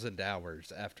 27,000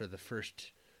 hours after the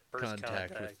first First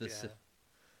contact with contact, this, yeah.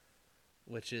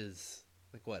 which is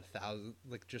like what, 1,000,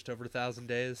 like just over 1,000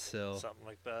 days. So Something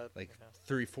like that. like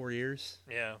 3-4 years.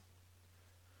 Yeah.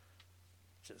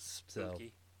 Just So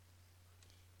spooky.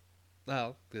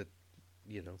 well, good,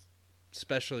 you know,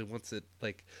 especially once it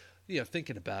like,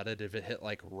 thinking about it, if it hit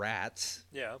like rats,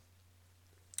 Yeah.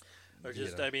 Or you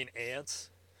just, know, I mean, ants,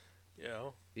 you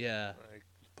know, yeah. like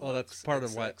Well, that's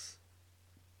bugs, insects.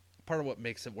 part of what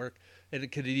makes it work,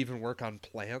 and could it even work on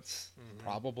plants? Mm-hmm.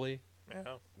 Probably.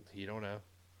 Yeah. You don't know.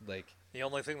 Like, The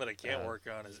only thing that it can't uh, work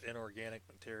on is inorganic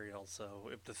material. So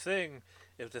if the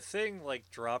thing like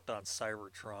dropped on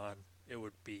Cybertron, it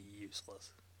would be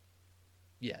useless.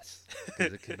 yes,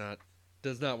 because it cannot,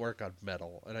 does not work on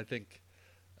metal, and um,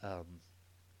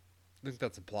 I think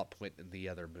that's a plot point in the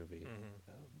other movie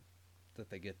Mm-hmm. that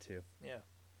they get to. Yeah.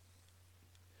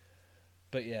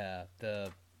 But yeah,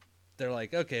 they're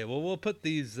like, okay, well, we'll put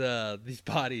these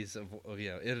bodies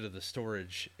into the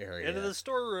storage area. Into the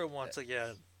storeroom once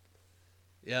again.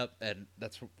 Yep, and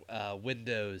that's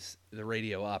Windows, the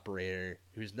radio operator,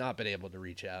 who's not been able to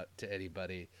reach out to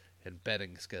anybody, and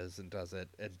Bennings goes and does it,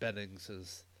 and Bennings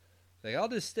is like, I'll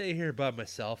just stay here by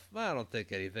myself. I don't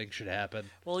think anything should happen.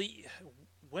 Well,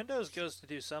 Windows goes to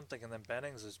do something, and then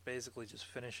Bennings is basically just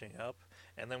finishing up,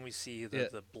 and then we see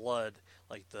the blood,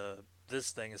 like this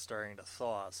thing is starting to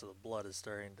thaw, so the blood is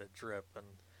starting to drip, and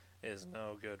it is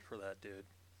no good for that dude.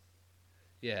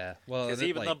 Yeah, well, Because and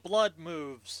even the blood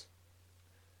moves.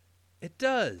 it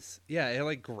does. Yeah, it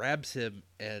like grabs him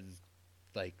and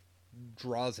like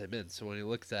draws him in. So when he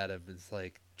looks at him, it's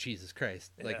like, Jesus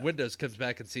Christ. Yeah. Like, Windows comes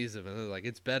back and sees him, and they're like,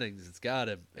 it's Bennings, it's got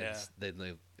him. And Yeah. then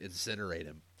they incinerate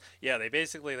him. Yeah,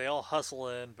 they all hustle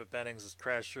in, but Bennings has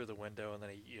crashed through the window, and then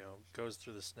he goes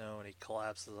through the snow and he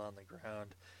collapses on the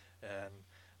ground, and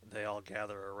they all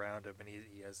gather around him, and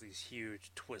he has these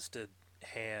huge twisted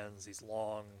hands, these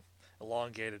long,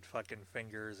 elongated fucking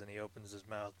fingers, and he opens his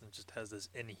mouth and just has this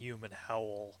inhuman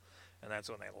howl, and that's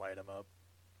when they light him up.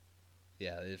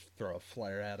 Yeah, they just throw a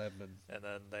flare at him, And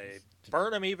then they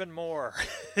burn him even more.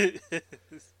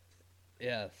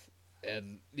 yes,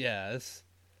 and yeah,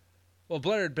 Well,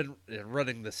 Blair had been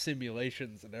running the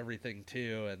simulations and everything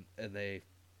too, and they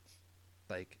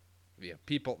like, yeah,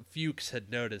 people Fuchs had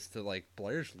noticed that like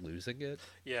Blair's losing it.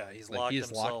 Yeah, he's Like locked he's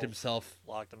locked himself, himself.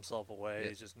 locked himself away. Yeah.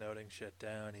 He's just noting shit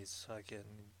down. He's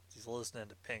listening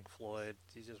to Pink Floyd.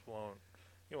 He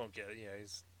won't get it. Yeah,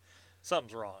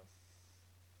 something's wrong.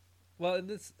 Well, in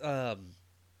this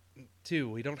too,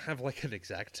 we don't have like an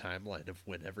exact timeline of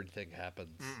when everything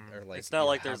happens, or like It's not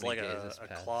like how there's many like days a, has a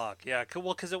passed. clock. Yeah,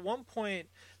 well, because at one point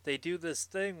they do this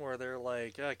thing where they're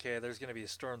like, okay, there's going to be a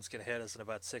storm that's going to hit us in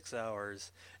about 6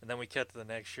 hours. And then we cut to the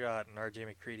next shot, and RJ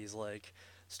McCready's like,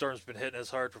 storm's been hitting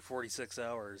us hard for 46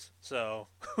 hours. So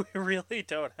we really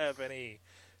don't have any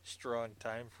strong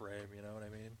time frame, you know what I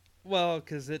mean? Well,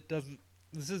 because it doesn't.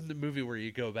 This isn't a movie where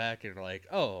you go back and you're like,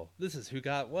 oh, this is who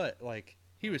got what. Like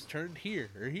he was turned here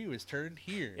or he was turned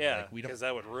here. Yeah, like, we don't. because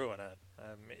that would ruin it.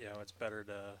 It's better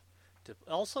to.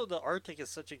 Also, the Arctic is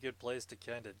such a good place to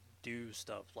kind of do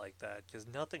stuff like that because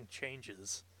nothing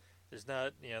changes. There's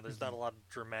not a lot of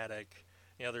dramatic.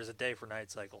 There's a day for night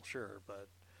cycle, sure, but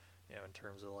in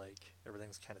terms of like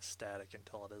everything's kind of static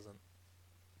until it isn't.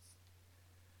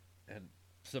 And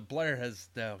so Blair has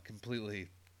now completely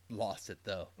lost it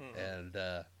though, and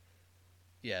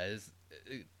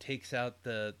it takes out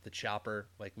the chopper.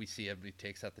 Like we see him, he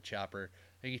takes out the chopper.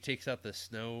 I think he takes out the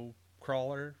snow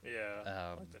crawler.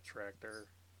 Yeah, like the tractor.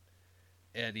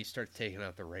 And he starts taking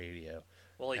out the radio.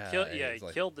 Well, he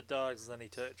killed the dogs, and then he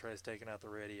tries taking out the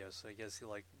radio. So I guess he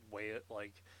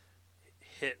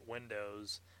hit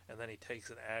Windows, and then he takes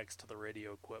an axe to the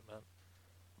radio equipment.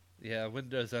 Yeah,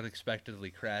 Windows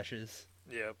unexpectedly crashes.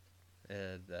 Yep.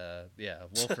 And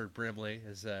Wilford Brimley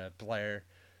is Blair.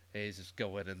 And he's just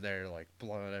going in there like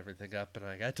blowing everything up, and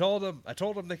like I told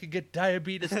him they could get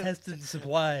diabetes testing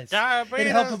supplies. Diabetes.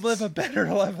 It'd help him live a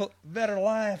better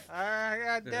life.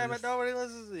 God damn it! Nobody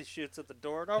listens. He shoots at the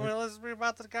door. Nobody listens to me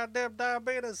about the goddamn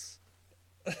diabetes.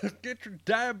 Get your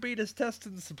diabetes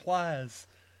testing supplies.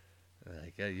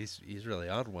 Like he's really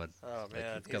on one. Oh like,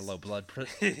 man, he's got low blood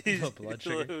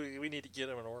sugar. We need to get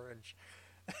him an orange.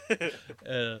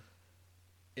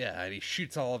 Yeah, and he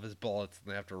shoots all of his bullets, and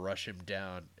they have to rush him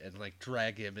down and like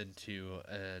drag him into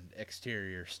an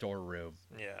exterior storeroom.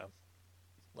 Yeah,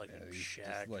 like a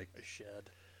shack, like a shed.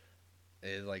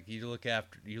 And like you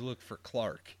look for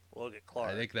Clark. Look at Clark.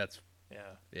 I think that's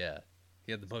yeah.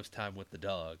 He had the most time with the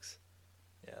dogs.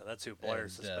 Yeah, that's who Blair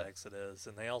suspects it is,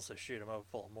 and they also shoot him up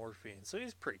full of morphine, so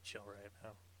he's pretty chill right now.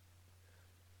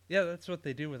 Yeah, that's what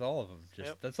they do with all of them.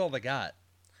 That's all they got.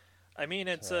 I mean,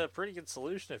 it's a pretty good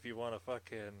solution if you want to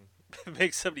fucking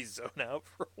make somebody zone out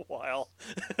for a while.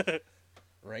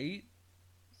 Right?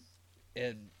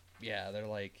 And, yeah, they're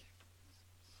like,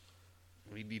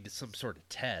 we need some sort of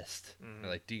test. They're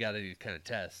like, do you got any kind of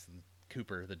test? And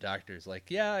Cooper, the doctor's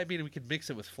like, yeah, I mean, we could mix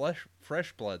it with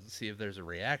fresh blood and see if there's a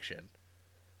reaction.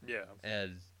 Yeah.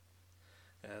 And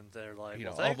they're like,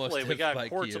 well, thankfully, we got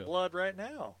quarts of blood right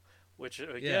now. Which,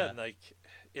 again,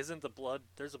 isn't the blood...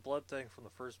 There's a blood thing from the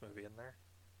first movie in there.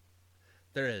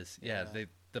 There is, yeah.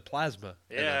 The plasma.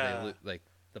 Yeah.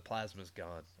 The plasma's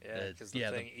gone. Yeah, because the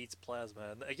thing eats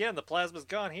plasma. And again, the plasma's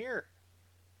gone here.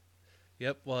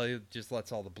 Yep, well, it just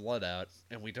lets all the blood out,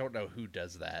 and we don't know who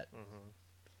does that. Mm-hmm.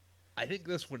 I think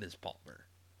this one is Palmer.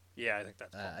 Yeah, I think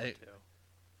that's Palmer, too.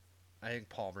 I think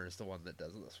Palmer is the one that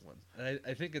does this one. And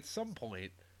I think at some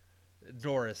point,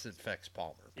 Norris infects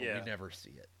Palmer, but we never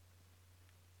see it.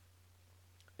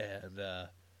 And,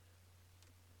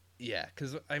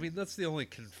 because, I mean, that's the only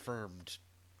confirmed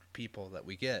people that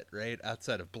we get, right?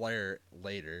 Outside of Blair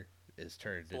later is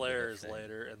turned into Blair is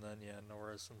later, and then,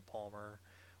 Norris and Palmer.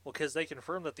 Well, because they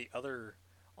confirmed that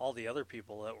all the other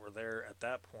people that were there at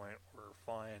that point were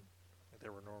fine. They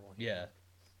were normal humans. Yeah.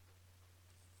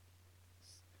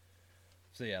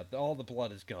 So, yeah, all the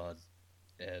blood is gone.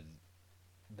 And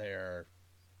they're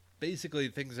basically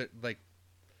things that, like,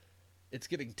 it's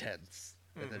getting tense.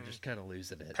 And then just kind of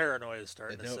losing it. Paranoia is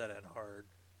starting to set in hard.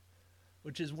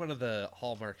 Which is one of the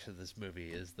hallmarks of this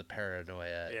movie, is the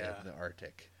paranoia in the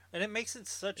Arctic. And it makes it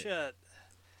such a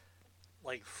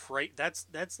like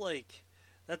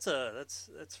that's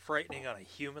frightening on a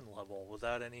human level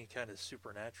without any kind of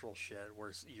supernatural shit,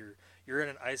 where you're in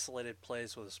an isolated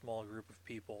place with a small group of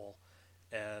people,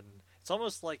 and it's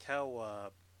almost like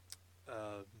how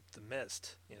The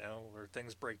Mist, where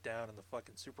things break down in the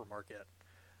fucking supermarket.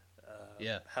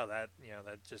 How that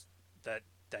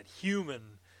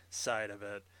human side of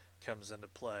it comes into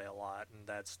play a lot, and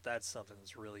that's something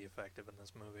that's really effective in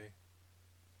this movie.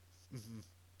 Mm-hmm.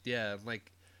 Yeah,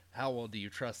 like how well do you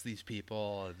trust these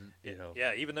people, and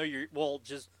Yeah, even though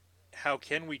just how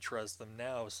can we trust them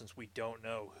now since we don't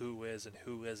know who is and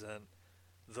who isn't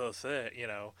the thing,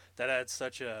 that adds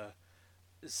such a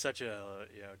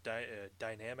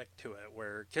dynamic to it,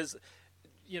 where because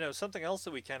something else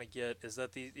that we kind of get is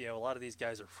that a lot of these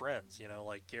guys are friends.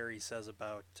 Like Gary says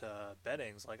about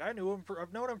Bennings, like I've known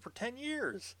him for 10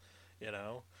 years. You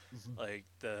know, like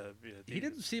He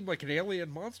didn't seem like an alien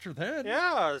monster then.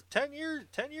 yeah, 10 years,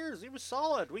 10 years, he was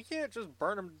solid. We can't just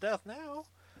burn him to death now.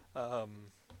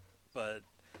 But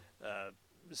uh,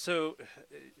 so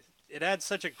it adds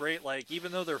such a great, like,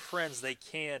 even though they're friends, they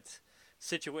can't.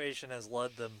 Situation has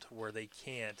led them to where they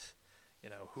can't.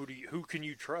 Who can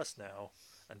you trust now?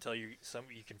 Until you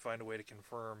can find a way to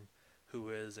confirm who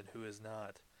is and who is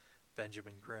not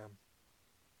Benjamin Grimm.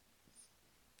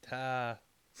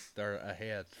 They're a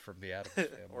hand from the Addams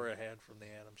family. Or a hand from the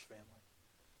Addams family.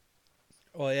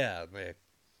 Well, yeah,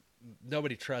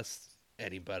 nobody trusts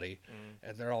anybody,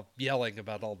 and they're all yelling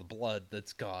about all the blood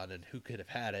that's gone and who could have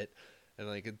had it, and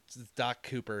like it's Doc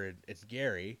Cooper and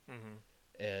Gary,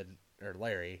 and or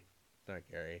Larry, not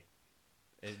Gary.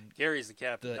 And Gary's the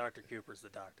captain. Dr. Cooper's the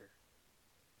doctor.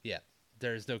 Yeah,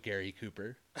 there's no Gary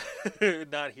Cooper.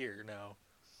 Not here, no.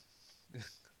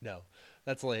 No,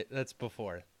 that's late. That's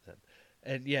before then.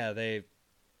 And yeah, they,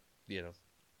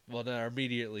 they're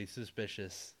immediately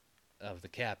suspicious of the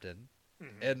captain,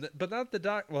 but not the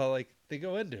doc. Well, like they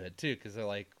go into it too because they're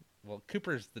like, well,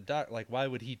 Cooper's the doc. Like, why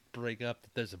would he bring up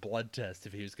that there's a blood test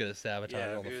if he was going to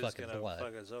sabotage all the fucking blood?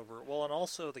 Fuck us over. Well, and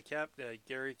also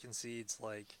Gary concedes,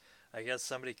 like, I guess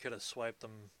somebody could have swiped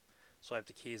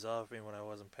the keys off me when I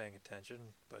wasn't paying attention.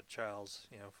 But Charles,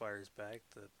 fires back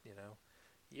that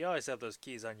you always have those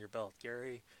keys on your belt,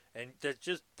 Gary. And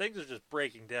things are just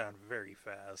breaking down very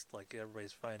fast. Like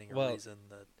everybody's finding a reason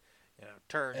that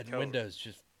turn. And Windows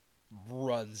just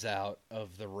runs out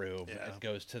of the room and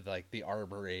goes to like the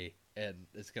armory and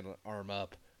is gonna arm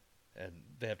up, and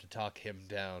they have to talk him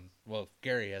down. Well,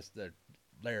 Larry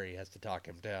has to talk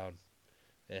him down,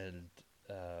 and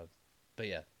but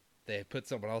yeah, they put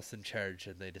someone else in charge,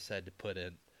 and they decide to put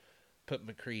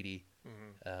McCready.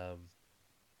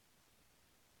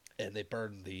 And they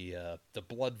burn the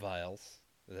blood vials,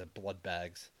 the blood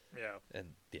bags. Yeah. And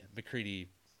yeah, McCready,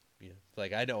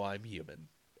 like, I know I'm human,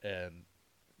 and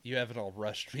you haven't all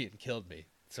rushed me and killed me,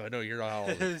 so I know you're all.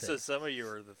 So some of you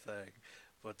are the thing,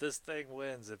 but this thing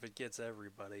wins if it gets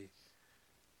everybody.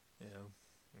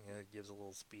 It gives a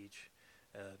little speech,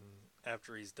 and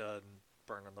after he's done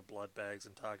burning the blood bags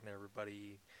and talking to everybody,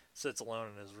 he sits alone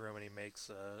in his room and he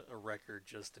makes a record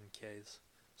just in case,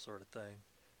 sort of thing.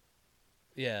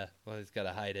 Yeah, well, he's got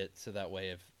to hide it so that way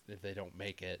if they don't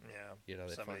make it, they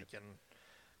somebody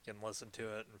can listen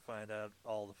to it and find out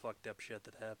all the fucked up shit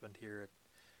that happened here at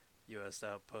U.S.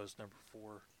 Outpost number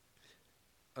 4.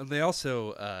 And they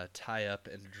also tie up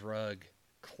and drug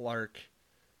Clark,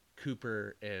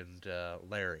 Cooper, and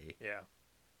Larry. Yeah,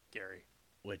 Gary.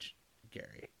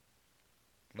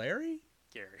 Larry?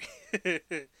 Gary.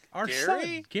 Our Gary?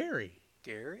 son, Gary.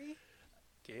 Gary?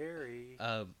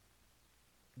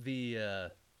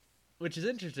 Which is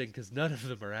interesting because none of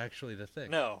them are actually the Thing.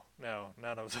 No,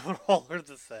 none of them all are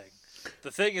the Thing.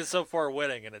 The Thing is so far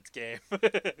winning in its game.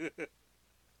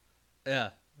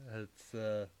 Yeah, it's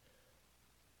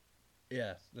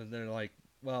yeah, and they're like,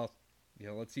 well,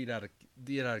 let's eat out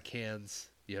of cans.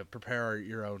 Prepare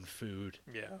your own food.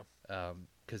 Yeah.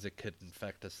 Because it could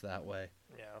infect us that way.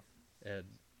 Yeah. And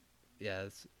yeah,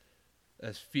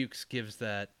 as Fuchs gives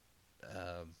that.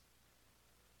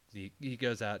 He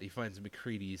goes out. He finds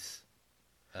McCready's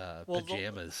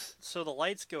pajamas. So the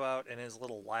lights go out in his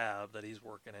little lab that he's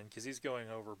working in because he's going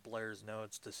over Blair's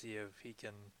notes to see if he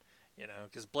can,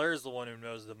 because Blair's the one who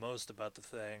knows the most about the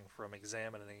Thing from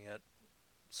examining it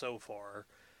so far.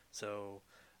 So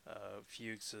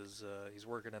Fuchs is he's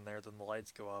working in there. Then the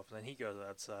lights go off, and then he goes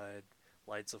outside,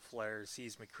 lights a flare,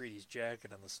 sees McCready's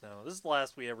jacket in the snow. This is the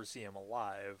last we ever see him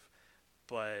alive,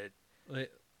 but.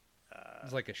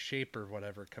 It's like a shape or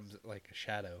whatever comes, like a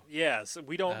shadow. Yeah, so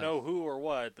we don't know who or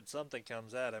what, but something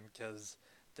comes at him because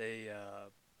they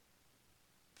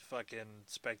fucking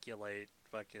speculate.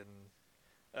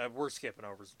 We're skipping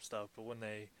over some stuff, but when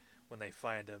they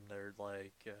find him, they're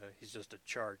like, he's just a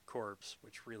charred corpse,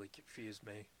 which really confused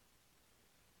me.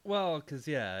 Well, because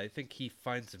I think he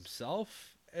finds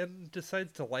himself and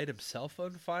decides to light himself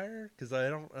on fire. Because I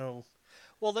don't know.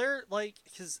 Well, they're like,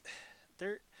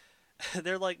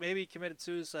 they're like, maybe he committed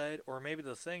suicide, or maybe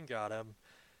the Thing got him.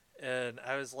 And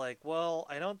I was like, well,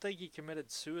 I don't think he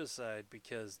committed suicide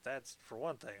because that's, for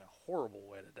one thing, a horrible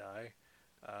way to die.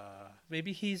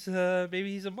 Maybe he's a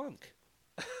monk.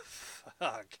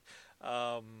 Fuck.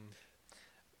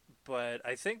 But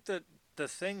I think that the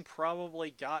Thing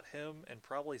probably got him and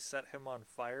probably set him on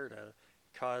fire to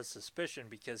cause suspicion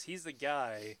because he's the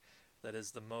guy that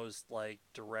is the most like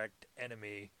direct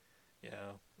enemy. You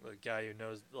know, the guy who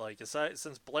knows, like, aside,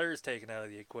 since Blair's taken out of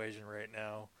the equation right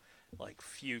now, like,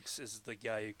 Fuchs is the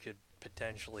guy who could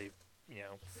potentially,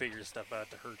 figure stuff out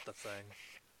to hurt the thing.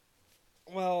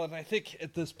 Well, and I think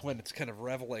at this point it's kind of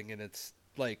reveling in its,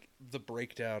 like, the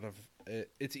breakdown of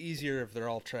it. It's easier if they're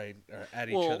all trying at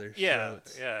each other's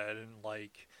throats. Yeah, and,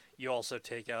 like, you also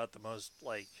take out the most,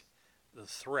 like, the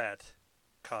threat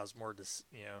cause more,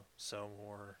 so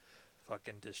more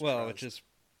fucking distrust. Well,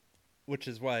 which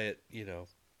is why it,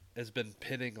 has been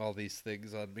pinning all these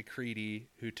things on McCready,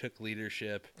 who took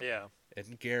leadership. Yeah.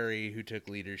 And Gary, who took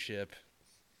leadership,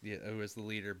 who was the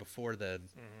leader before then.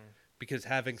 Mm-hmm. Because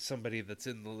having somebody that's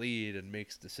in the lead and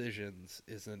makes decisions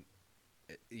isn't,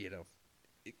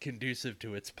 conducive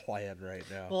to its plan right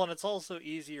now. Well, and it's also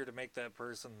easier to make that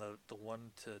person the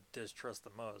one to distrust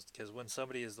the most, because when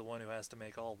somebody is the one who has to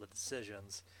make all the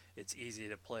decisions, it's easy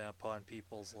to play upon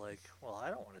people's, like, well, I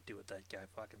don't want to do what that guy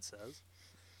fucking says.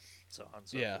 So on and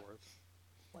so forth.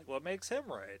 Like, what makes him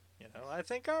right? I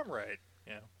think I'm right.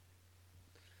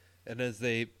 And as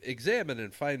they examine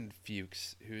and find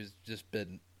Fuchs, who's just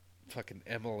been fucking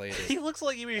immolated. He looks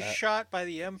like he was shot by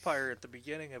the Empire at the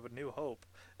beginning of A New Hope.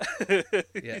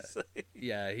 Yeah.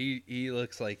 Yeah, he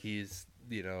looks like he's,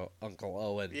 Uncle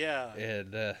Owen. Yeah.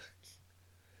 And,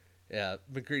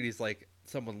 McCready's like,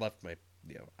 someone left my,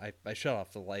 I shut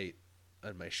off the light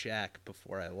on my shack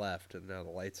before I left, and now the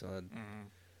light's on. Mm-hmm.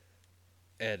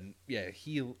 And, yeah,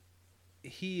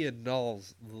 he and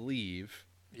Knowles leave.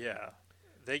 Yeah.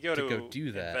 They go to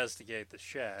do that. Investigate the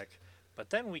shack, but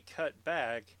then we cut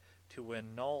back to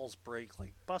when Knowles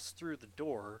busts through the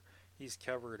door. He's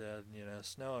covered in,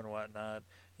 snow and whatnot.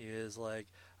 He is like,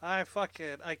 I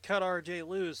cut RJ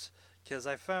loose because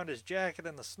I found his jacket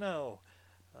in the snow.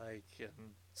 Like,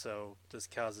 and so this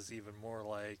causes even more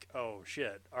like, oh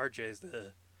shit, RJ's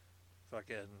the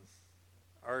fucking,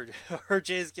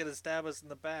 RJ's gonna stab us in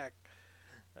the back.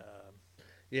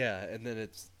 Yeah, and then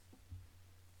it's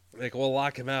like, we'll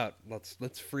lock him out.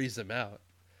 Let's freeze him out.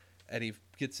 And he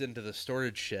gets into the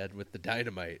storage shed with the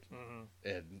dynamite, mm-hmm.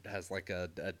 and has like a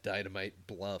dynamite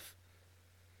bluff.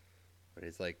 But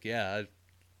he's like, yeah,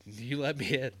 you let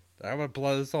me in. I'm going to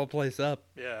blow this whole place up.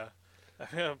 Yeah.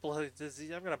 I'm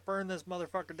gonna burn this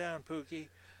motherfucker down, Pookie.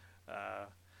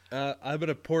 I'm going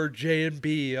to pour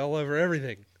J&B all over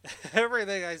everything.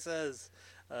 Everything I says.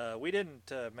 We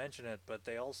didn't mention it, but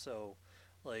they also,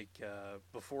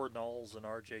 before Knowles and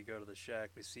RJ go to the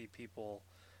shack, we see people,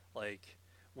 like,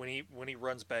 when he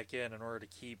runs back in order to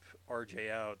keep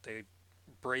RJ out, they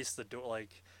brace the door,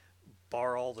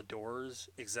 bar all the doors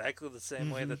exactly the same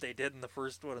mm-hmm. way that they did in the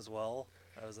first one as well.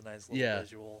 That was a nice little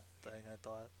visual thing, I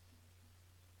thought.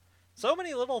 So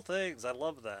many little things. I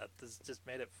love that. This just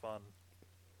made it fun.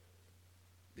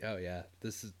 Oh yeah,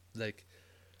 this is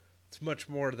it's much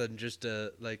more than just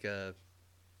a.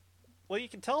 Well, you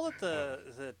can tell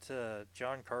that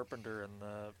John Carpenter and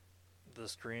the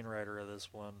screenwriter of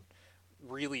this one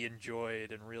really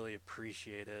enjoyed and really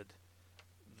appreciated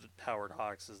Howard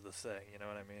Hawks as the Thing. You know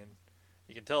what I mean?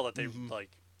 You can tell that they mm-hmm.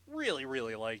 really,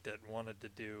 really liked it and wanted to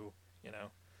do,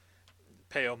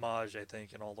 pay homage. I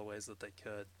think in all the ways that they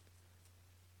could.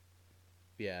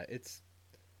 Yeah, it's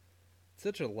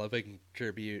such a loving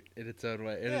tribute in its own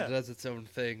way, and it does its own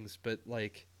things, but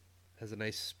has a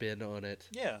nice spin on it.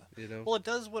 Yeah, Well, it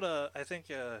does what a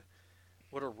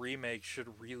remake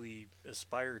should really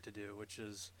aspire to do, which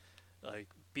is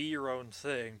be your own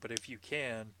thing, but if you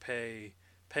can, pay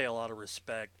a lot of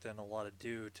respect and a lot of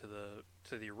due to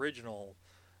the original,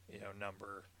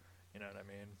 number. You know what I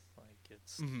mean?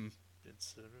 It's mm-hmm.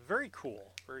 it's very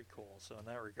cool, very cool. So in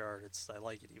that regard, I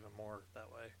like it even more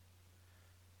that way.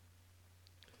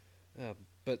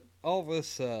 But all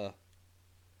this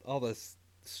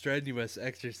strenuous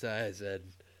exercise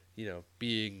and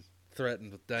being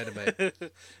threatened with dynamite. This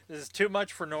is too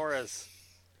much for Norris.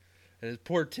 And his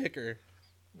poor Ticker.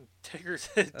 Ticker's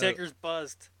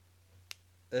buzzed.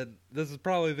 And this is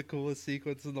probably the coolest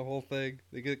sequence in the whole thing.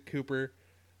 They get Cooper.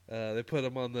 They put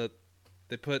him on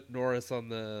they put Norris on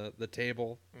the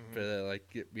table mm-hmm. for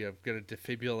going to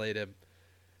defibrillate him,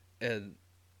 and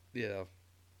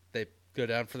they go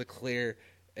down for the clear,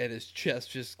 and his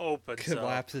chest just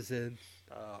collapses in.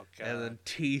 Oh god! And then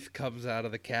teeth comes out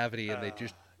of the cavity, and they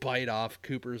just bite off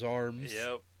Cooper's arms.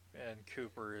 Yep. And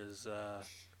Cooper is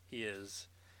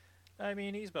I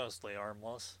mean, he's mostly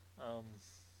armless.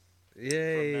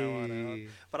 Yay! From now on out.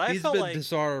 But I He's felt been like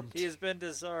disarmed. he has been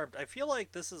disarmed. I feel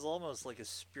like this is almost like a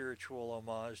spiritual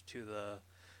homage to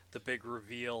the big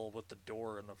reveal with the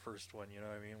door in the first one. You know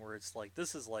what I mean? Where it's like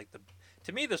this is like the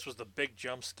to me this was the big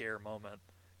jump scare moment.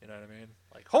 You know what I mean?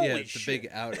 Like Yeah, holy it's a shit!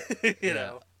 big out. you Yeah,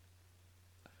 know?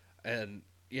 and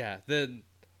yeah, then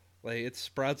like it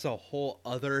sprouts a whole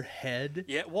other head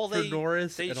Yeah. Well, for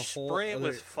Norris they and a whole spray it with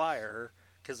other. fire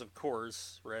because of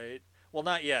course, right? Well,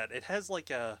 not yet. It has like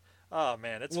a oh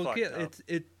man, it's Well, yeah, fucked up.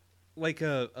 it like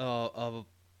a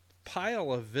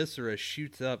pile of viscera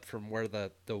shoots up from where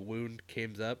the wound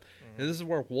came up, and Mm, this is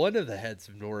where one of the heads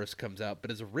of Norris comes out, but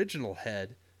his original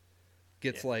head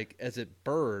gets yeah. like as it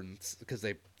burns because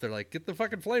they're like get the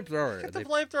fucking flamethrower Get and the they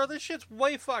flamethrower. This shit's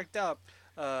way fucked up.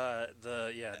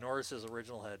 The yeah Norris's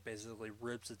original head basically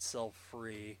rips itself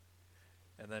free,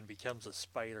 and then becomes a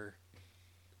spider.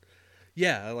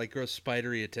 yeah like grows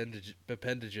spidery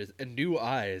appendages and new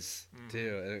eyes Mm-hmm.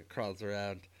 too, and it crawls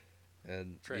around,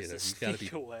 and Tries to you got to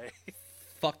sneak be away.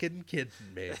 fucking kidding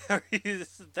me.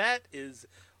 that is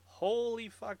holy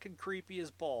fucking creepy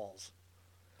as balls.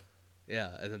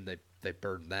 Yeah, and then they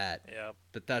burn that, Yep.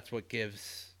 but that's what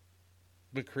gives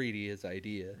McCready his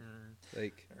idea, Mm.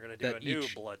 like We're gonna do that a new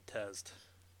each. blood test.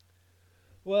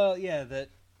 Well, yeah, that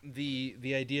the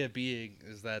idea being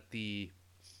is that the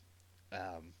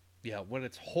yeah, when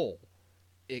it's whole,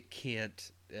 it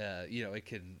can't it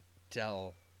can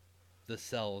tell the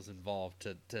cells involved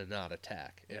to not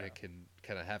attack, and Yeah. it can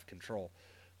kind of have control.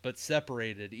 But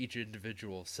separated, each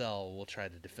individual cell will try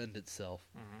to defend itself,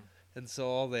 Mm-hmm. and so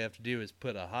all they have to do is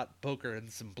put a hot poker in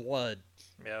some blood.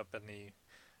 Yep. And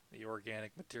the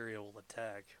organic material will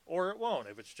attack, or it won't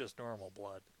if it's just normal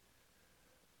blood.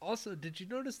 Also, did you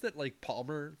notice that like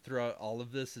Palmer throughout all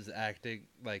of this is acting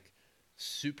like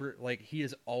super, like he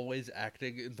is always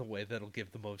acting in the way that'll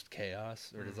give the most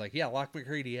chaos, or it's like, yeah, lock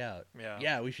McCready out. Yeah.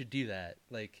 Yeah, we should do that.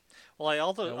 Like, Well, I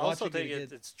also watching it think again.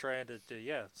 it's trying to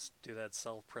do that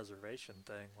self preservation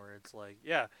thing where it's like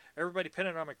yeah everybody pin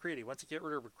it on McCready. Once you get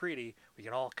rid of McCready, we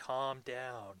can all calm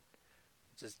down.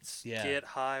 Just Yeah, get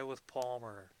high with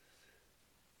Palmer.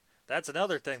 That's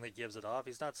another thing that gives it off.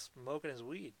 He's not smoking his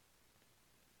weed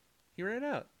he ran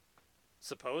out.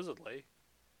 supposedly.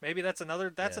 Maybe that's Yeah,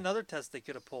 another test they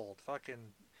could have pulled.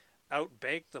 Fucking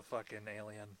outbake the fucking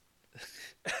alien.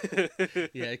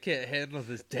 yeah, I can't handle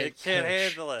this dank It can't kush.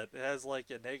 handle it. It has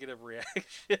like a negative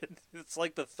reaction. It's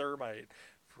like the thermite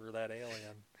for that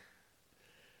alien.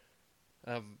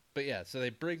 But yeah, so they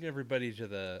bring everybody to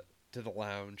the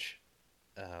lounge,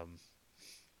 um,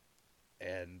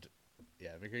 and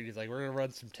yeah, McCready's like, we're gonna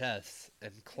run some tests,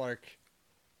 and Clark,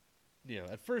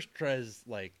 at first tries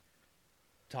like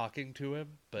talking to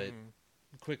him, but Mm,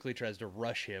 quickly tries to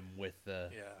rush him with yeah,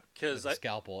 with because the I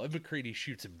scalpel, and McCready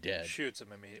shoots him dead. shoots him.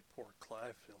 I mean, poor Clark.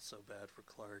 I feel so bad for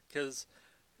Clark because,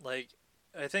 like,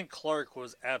 I think Clark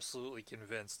was absolutely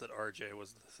convinced that RJ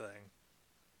was the thing.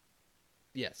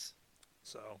 Yes.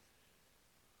 So,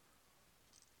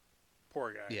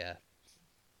 poor guy. Yeah.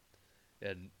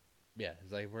 And yeah,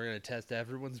 it's like we're gonna test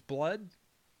everyone's blood,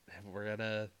 and we're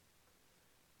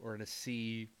gonna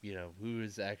see who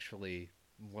is actually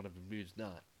one of them, who's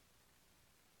not.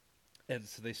 And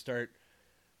so they start.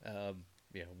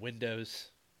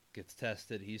 Windows gets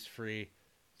tested. He's free.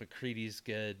 McCready's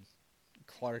good.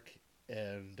 Clark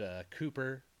and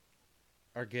Cooper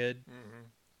are good. Mm-hmm.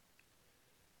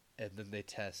 And then they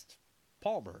test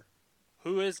Palmer.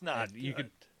 Who is not And you good.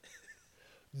 could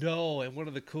no. And one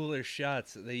of the cooler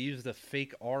shots, they used a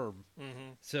fake arm.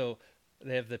 Mm-hmm. So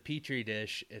they have the petri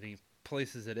dish, and he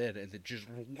places it in, and it just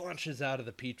launches out of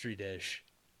the petri dish,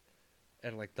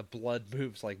 and like the blood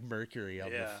moves like mercury on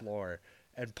the Yeah. floor,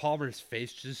 and Palmer's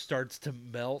face just starts to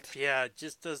melt. Yeah, it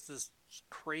just does this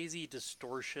crazy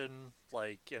distortion,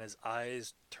 like, and his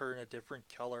eyes turn a different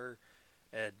color.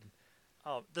 And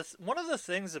one of the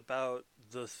things about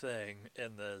the thing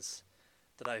in this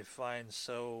that I find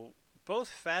so both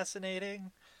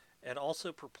fascinating and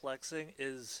also perplexing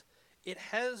is it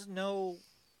has no.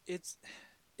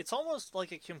 It's almost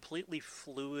like a completely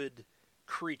fluid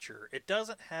creature. It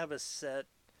doesn't have a set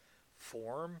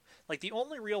form. Like the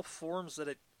only real forms that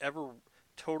it ever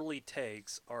totally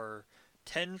takes are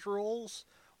tendrils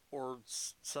or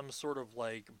some sort of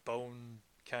like bone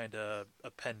kind of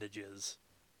appendages.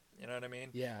 You know what I mean?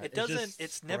 Yeah, It it doesn't. just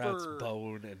It's sprouts never.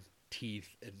 bone and teeth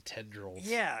and tendrils.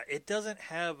 Yeah, it doesn't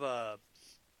have a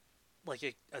like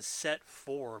a set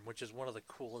form, which is one of the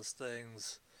coolest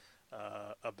things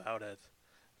about it.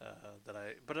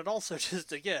 But it also just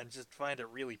find it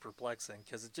really perplexing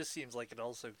because it just seems like it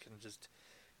also can just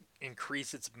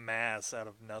increase its mass out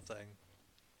of nothing.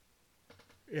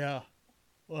 Yeah.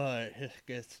 Well, it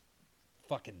gets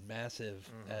fucking massive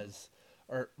as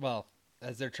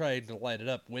they're trying to light it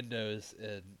up. Windows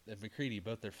and McCready,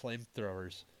 both their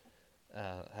flamethrowers,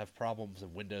 have problems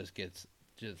and Windows gets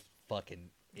just fucking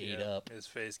ate Yeah, up. his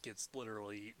face gets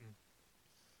literally eaten.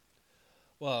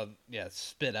 Well, yeah,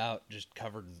 spit out, just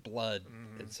covered in blood,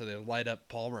 Mm-hmm. and so they light up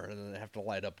Palmer, and then they have to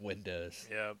light up Windows.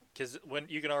 Yeah, because when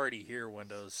you can already hear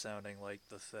Windows sounding like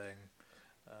the thing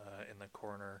in the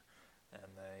corner, and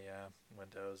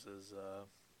Windows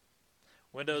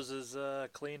is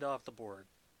cleaned off the board.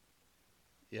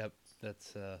 Yep,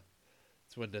 it's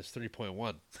Windows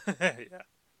 3.1. Yeah.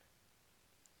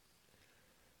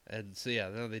 And so yeah,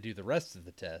 now they do the rest of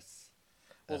the tests.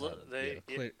 Well, Clear.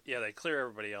 they clear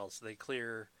everybody else. They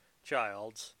clear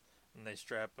Childs, and they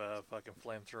strap a fucking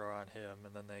flamethrower on him,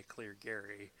 and then they clear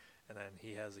Gary, and then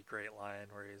he has a great line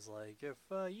where he's like, "If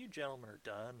you gentlemen are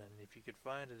done, and if you could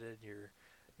find it in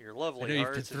your lovely I know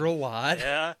hearts, you've been through a lot.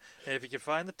 yeah, and if you could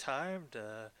find the time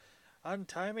to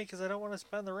untie me, because I don't want to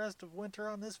spend the rest of winter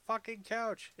on this fucking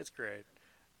couch." It's great.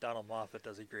 Donald Moffat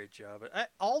does a great job.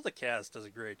 All the cast does a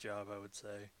great job, I would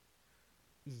say.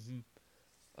 Mm-hmm.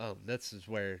 This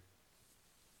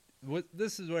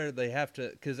is where they have to,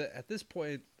 because at this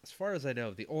point, as far as I know,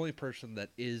 the only person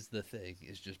that is the thing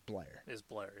is just Blair, Is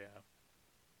Blair,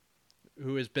 yeah.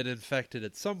 who has been infected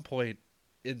at some point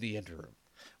in the interim.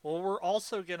 Well, we're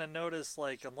also going to notice,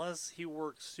 like, unless he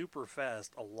works super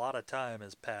fast, a lot of time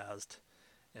has passed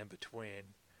in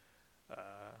between.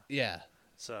 Yeah.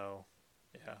 So,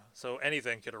 yeah. So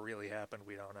anything could have really happened.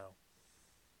 We don't know.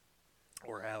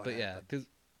 Or how it But yeah, happened.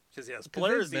 Because, yes, they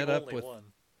Blair is the met up only with- one.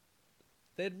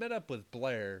 they had met up with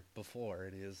Blair before,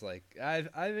 and he was like, I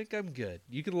think I'm good.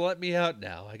 You can let me out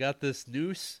now. I got this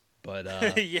noose,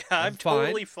 but yeah, I'm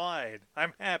totally fine.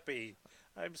 I'm happy.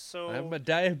 I'm a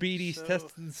diabetes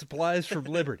testing supplies from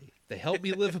Liberty. They help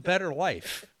me live a better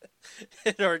life.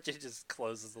 And RJ just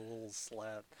closes the little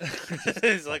slat.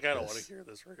 He's like, I don't want to hear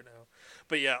this right now.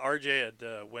 But yeah, RJ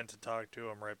had went to talk to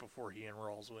him right before he and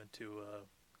Rawls went to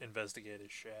investigate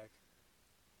his shack.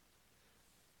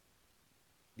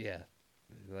 Yeah.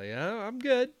 He's like, oh, I'm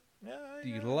good. Yeah,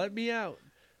 You can let me out.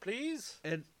 please.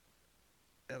 And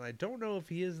I don't know if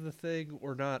he is the thing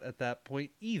or not at that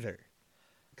point either.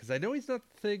 Because I know he's not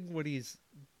the thing when he's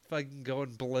fucking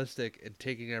going ballistic and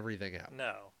taking everything out.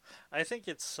 No, I think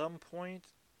at some point,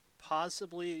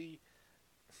 possibly.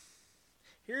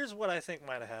 Here's what I think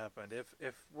might have happened.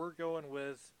 If we're going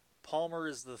with Palmer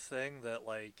is the thing that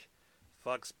like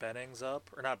fucks Bennings up,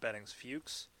 or not Bennings,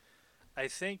 Fuchs. I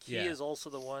think he is also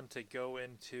the one to go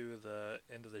into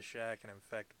the shack and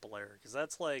infect Blair, because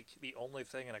that's like the only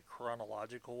thing in a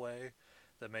chronological way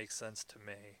that makes sense to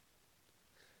me.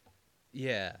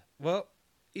 Yeah. Well,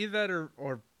 either that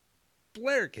or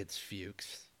Blair gets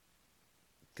Fuchs.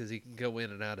 Because he can go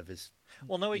in and out of his...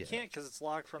 Well, no, he can't because it's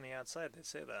locked from the outside. They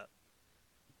say that.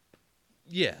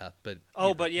 Yeah, but...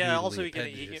 But yeah, also he can...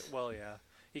 Well, yeah.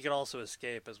 He can also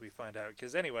escape, as we find out.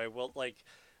 Because anyway, well, like...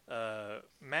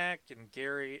 Mac and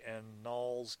Gary and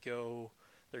Knowles go.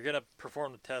 They're gonna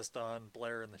perform the test on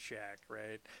Blair in the shack,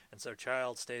 right? And so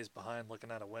Child stays behind,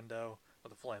 looking out a window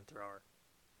with a flamethrower.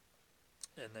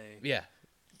 And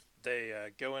they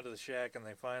go into the shack and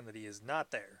they find that he is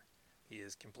not there. He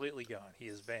is completely gone. He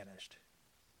has vanished.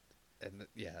 And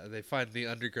they find the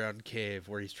underground cave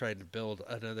where he's trying to build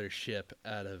another ship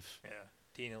out of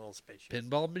teeny little spaceship.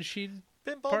 Pinball machine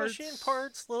Machine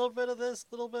parts, little bit of this,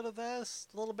 little bit of this,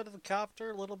 a little bit of the copter,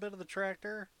 a little bit of the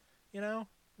tractor, you know?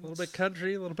 A little bit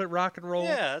country, a little bit rock and roll.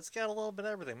 Yeah, it's got a little bit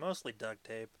of everything, mostly duct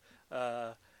tape.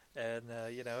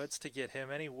 It's to get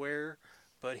him anywhere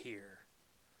but here.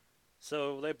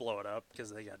 So they blow it up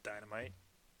because they got dynamite.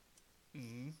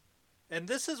 Mm-hmm. And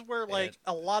this is where,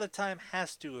 a lot of time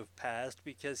has to have passed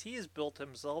because he has built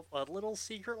himself a little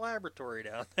secret laboratory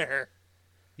down there.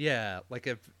 Yeah,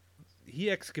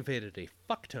 he excavated a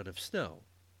fuck ton of snow.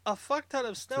 A fuck ton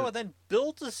of snow and then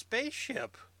built a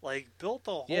spaceship. Built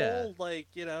a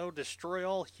whole, destroy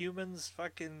all humans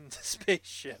fucking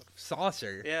spaceship.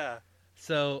 Saucer. Yeah.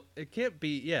 So it can't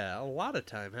be, a lot of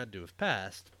time had to have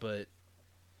passed, but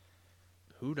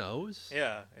who knows?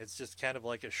 Yeah, it's just kind of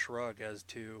like a shrug as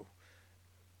to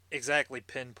exactly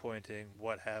pinpointing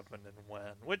what happened and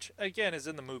when, which again is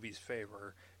in the movie's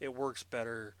favor. It works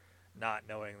better not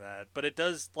knowing that, but it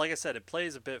does, like I said, it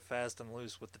plays a bit fast and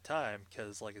loose with the time,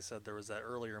 because like I said, there was that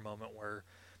earlier moment where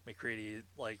McCready,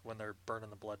 when they're burning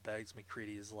the blood bags,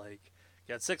 McCready is like,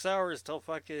 you got 6 hours till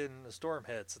fucking the storm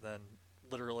hits, and then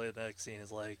literally the next scene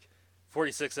is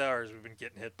 46 hours we've been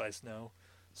getting hit by snow.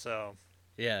 So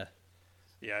yeah,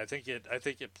 I think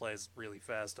it plays really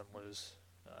fast and loose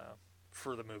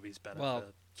for the movie's benefit. Well,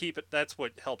 that's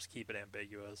what helps keep it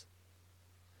ambiguous.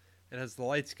 And as the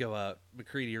lights go out,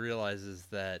 McCready realizes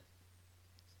that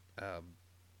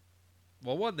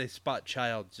well, one, they spot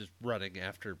Child just running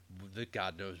after the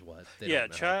God knows what. They Yeah,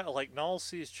 don't know. like Null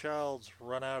sees Childs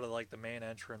run out of like the main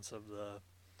entrance of the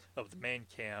main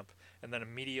camp, and then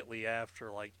immediately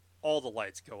after, like all the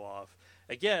lights go off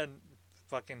again.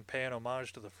 Fucking paying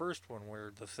homage to the first one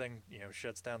where the thing,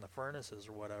 shuts down the furnaces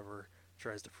or whatever,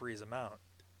 tries to freeze him out.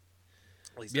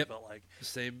 At least it Yep, felt like.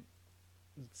 same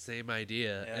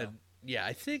idea. Yeah. And yeah,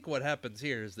 I think what happens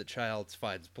here is that Childs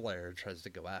finds Blair and tries to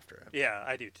go after him. Yeah,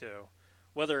 I do too.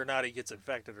 Whether or not he gets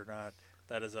infected or not,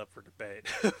 that is up for debate.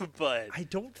 But I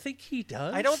don't think he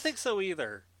does. I don't think so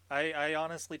either. I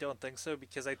honestly don't think so,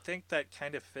 because I think that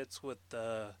kind of fits with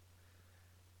the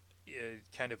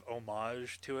kind of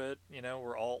homage to it.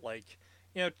 We're all like,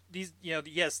 these,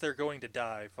 yes, they're going to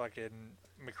die. Fucking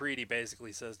McCready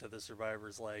basically says to the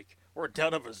survivors, like, or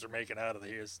none of us are making out of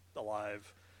here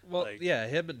alive. Well, Like, yeah,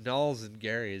 him and Knowles and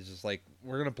Gary is just like,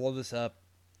 we're gonna blow this up,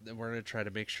 and we're gonna try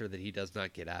to make sure that he does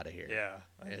not get out of here. yeah,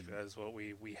 I think And that's what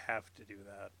we have to do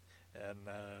that. And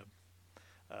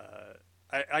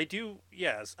I do,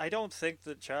 yes, I don't think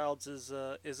that Childs is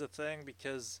a thing,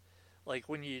 because like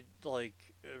when you like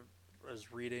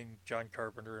was reading, John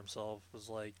Carpenter himself was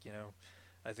like,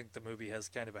 I think the movie has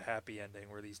kind of a happy ending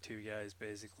where these two guys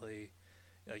basically,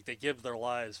 like, they give their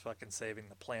lives fucking saving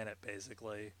the planet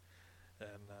basically.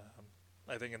 And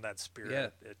I think in that spirit,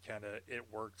 yeah, it kind of,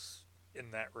 it works in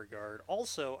that regard.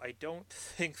 Also, I don't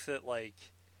think that, like,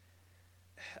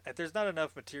 there's not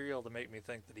enough material to make me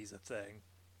think that he's a thing.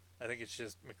 I think it's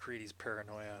just McCready's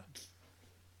paranoia.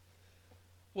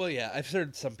 well, yeah, I've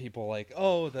heard some people like,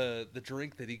 oh, the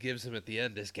drink that he gives him at the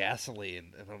end is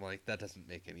gasoline, and I'm like, that doesn't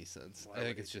make any sense. Why I would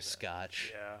think he it's do just that?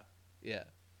 scotch. Yeah. Yeah,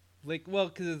 like, well,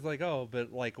 because it's like, oh,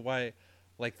 but like, why?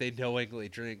 Like, they knowingly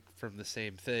drink from the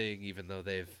same thing, even though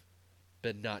they've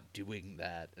been not doing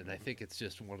that. And I think it's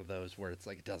just one of those where it's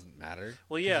like, it doesn't matter.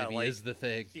 Well, 'Cause yeah, if he like, is the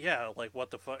thing. yeah, like,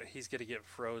 what the fuck? He's gonna get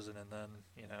frozen, and then,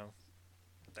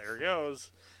 there he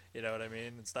goes. You know what I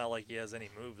mean? It's not like he has any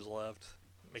moves left.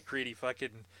 McCready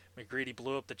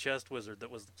blew up the chest wizard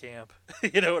that was the camp.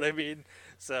 You know what I mean?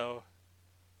 So,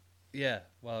 Yeah,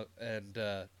 well, and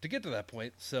to get to that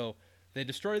point, so they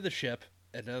destroy the ship,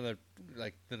 and now they're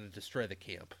like gonna destroy the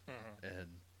camp, and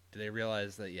they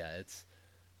realize that it's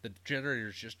the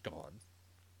generator's just gone.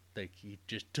 Like, he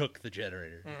just took the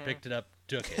generator, picked it up,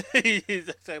 took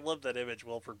it. I love that image.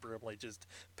 Wilford Brimley just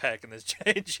packing this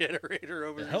giant generator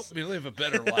over. Help me live a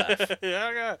better life.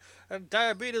 Yeah, and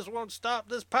diabetes won't stop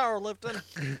this powerlifting.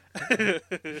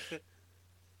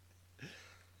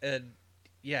 And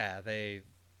yeah, they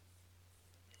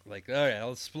like, all right,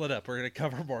 let's split up. We're gonna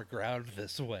cover more ground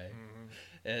this way.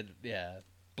 And yeah,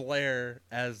 Blair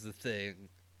as the thing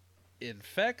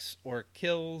infects or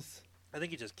kills. I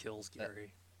think he just kills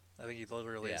Gary. I think he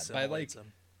literally by assimilates like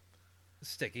him.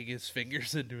 sticking his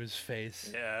fingers into his face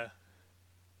Yeah.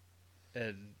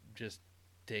 and just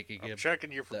taking I'm him.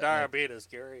 checking you for like, diabetes,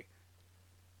 Gary.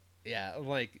 yeah, I'm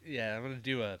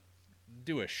gonna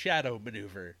do a shadow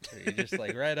maneuver. You just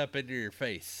like right up into your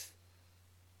face.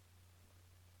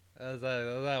 How does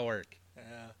that work?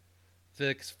 Yeah.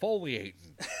 It's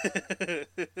exfoliating.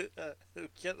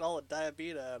 Getting all the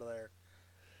diabetes out of there.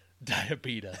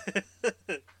 Diabetes.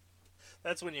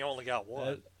 That's when you only got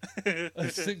one. A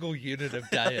single unit of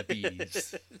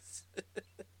diabetes.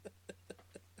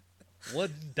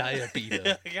 One diabetes.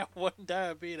 I got one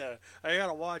diabetes. I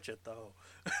gotta watch it though.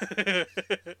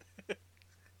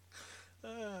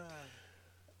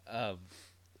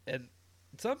 And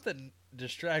something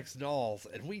distracts Knowles,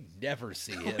 and we never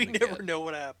see him. We again. never know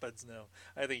what happens. No,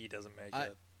 I think he doesn't make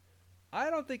it. I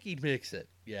don't think he makes it.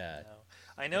 Yeah. No.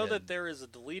 I know that there is a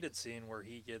deleted scene where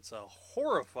he gets a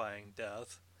horrifying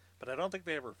death, but I don't think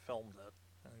they ever filmed it.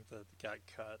 I think that got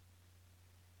cut.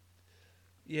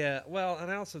 Yeah, well, and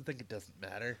I also think it doesn't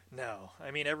matter. No,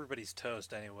 I mean, everybody's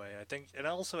toast anyway. I think, and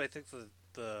also I think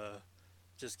the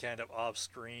just kind of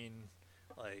off-screen,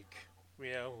 like,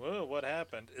 oh, what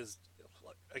happened is,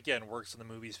 again, works in the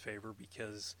movie's favor,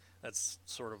 because that's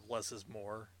sort of less is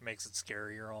more, makes it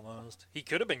scarier almost. He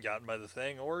could have been gotten by the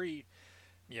thing, or he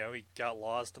got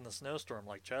lost in the snowstorm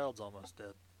like Childs almost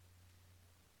did.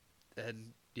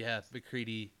 And yeah,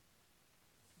 McCready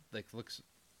looks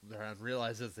around,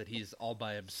 realizes that he's all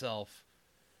by himself,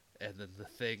 and then the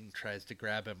thing tries to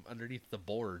grab him underneath the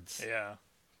boards. Yeah.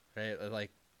 Right?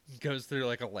 Like, goes through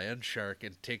like a land shark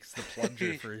and takes the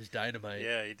plunger for his dynamite.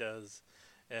 Yeah, he does.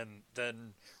 And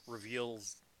then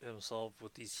reveals himself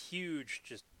with these huge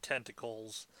just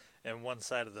tentacles, and one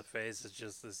side of the face is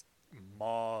just this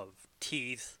maw of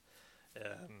teeth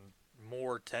and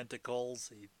more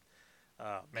tentacles.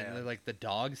 Oh and man, then like the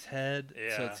dog's head. So it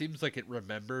yeah. seems like it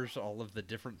remembers all of the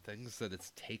different things that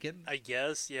it's taken. I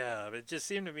guess, yeah. It just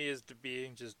seemed to me as to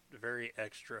being just very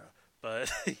extra.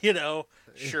 But you know,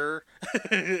 sure.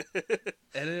 And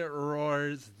it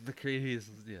roars.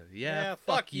 McCready's, yeah, Yeah, fuck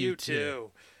fuck you you too.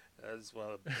 too. That's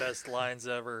one of the best lines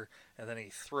ever. And then he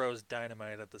throws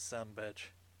dynamite at the son bitch.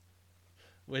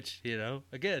 Which,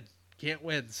 again, can't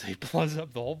win. So he blows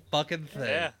up the whole fucking thing.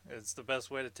 Yeah, it's the best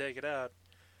way to take it out.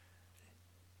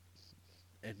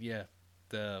 And yeah,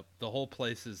 the whole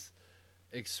place is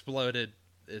exploded.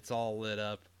 It's all lit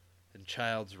up, and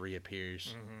Childs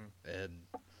reappears, and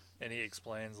And he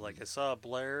explains, like, I saw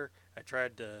Blair. I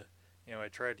tried to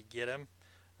get him,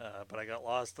 but I got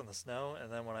lost in the snow.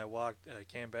 And then when I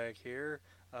came back here,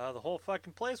 the whole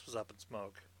fucking place was up in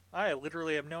smoke. I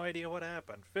literally have no idea what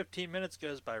happened. 15 minutes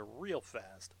goes by real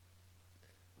fast.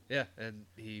 yeah, and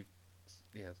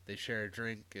they share a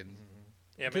drink, and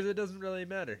Yeah, because it doesn't really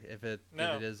matter if it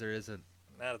no, is or isn't.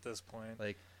 not at this point.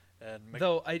 Like, And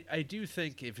though I do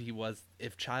think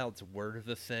if Childs were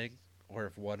the thing, or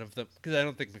if one of them, because I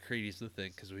don't think McCready's the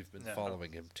thing because we've been No.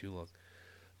 following him too long.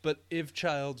 But if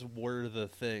Childs were the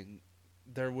thing,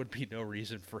 there would be no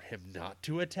reason for him not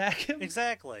to attack him.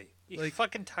 Exactly. You Like,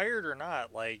 fucking tired or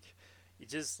not, like, you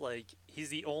just, like, he's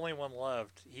the only one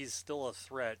left. He's still a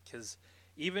threat, because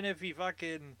even if he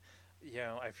fucking,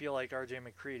 I feel like R.J.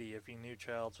 McCready, if he knew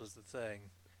Childs was the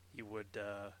thing, he would,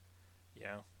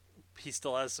 he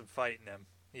still has some fight in him.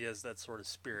 He has that sort of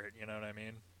spirit, you know what I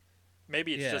mean?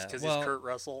 Maybe it's just because he's Kurt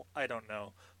Russell. I don't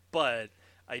know. But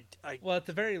well, at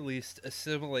the very least,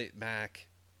 assimilate Mac,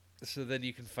 so then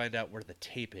you can find out where the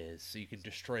tape is, so you can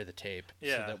destroy the tape,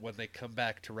 so that when they come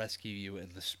back to rescue you in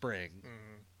the spring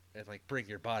and like bring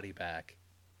your body back,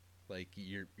 like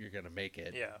you're gonna make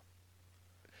it. Yeah.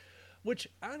 Which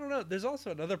I don't know. There's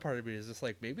also another part of me is just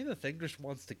like maybe the thing just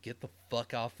wants to get the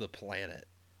fuck off the planet.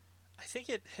 I think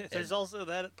there's also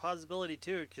that possibility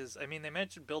too, because I mean they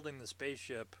mentioned building the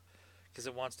spaceship because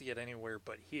it wants to get anywhere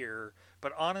but here.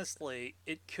 But honestly,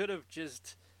 it could have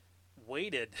just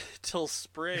waited till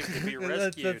spring to be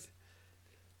rescued.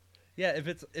 Yeah, if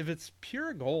its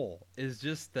pure goal is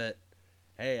just that,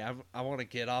 hey, I want to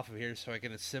get off of here so I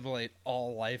can assimilate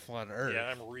all life on Earth. Yeah,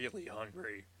 I'm really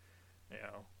hungry.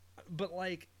 But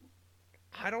like,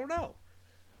 I don't know.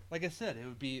 Like I said, it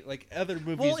would be like other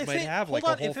movies might have like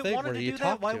a whole thing where you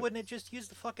talk to. Why wouldn't it just use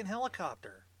the fucking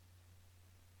helicopter?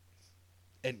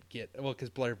 And because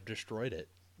Blair destroyed it.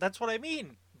 That's what I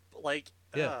mean. Like,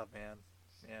 yeah. Oh man,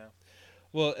 yeah.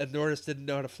 Well, and Norris didn't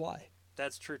know how to fly.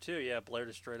 That's true too. Yeah, Blair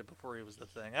destroyed it before he was the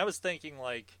thing. I was thinking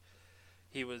like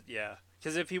he was, yeah,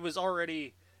 because if he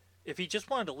just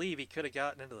wanted to leave, he could have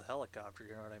gotten into the helicopter.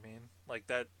 You know what I mean? Like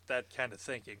that kind of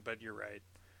thinking. But you're right.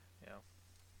 Yeah.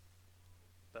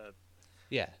 But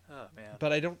yeah. Oh man.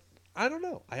 But I don't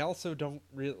know. I also don't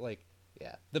really like.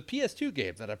 Yeah, the PS2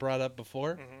 game that I brought up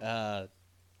before.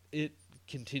 It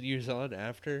continues on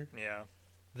after. Yeah.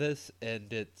 This,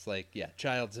 and it's like, yeah,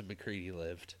 Childs and McCready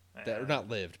lived. Or not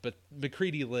lived, but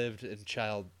McCready lived and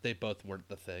Child, they both weren't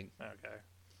the thing. Okay.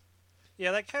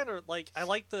 Yeah, that kind of, like, I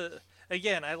like that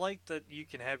you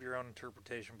can have your own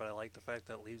interpretation, but I like the fact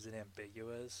that it leaves it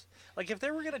ambiguous. Like, if they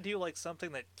were going to do, like,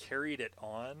 something that carried it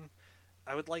on,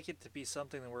 I would like it to be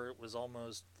something where it was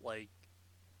almost, like,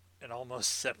 an almost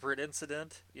separate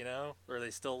incident, where they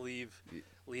still leave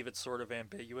it sort of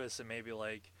ambiguous and maybe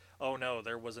like, oh no,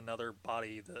 there was another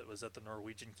body that was at the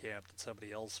Norwegian camp that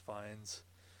somebody else finds.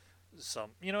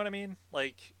 You know what I mean?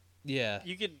 Like, yeah,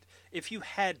 you could, if you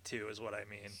had to, is what I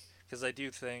mean, because I do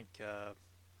think,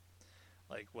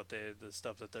 like the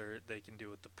stuff that they can do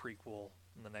with the prequel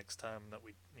the next time that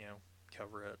we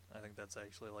cover it. I think that's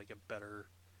actually like a better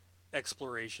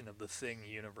exploration of the Thing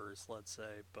universe, let's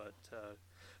say.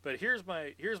 But here's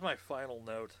my final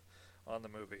note on the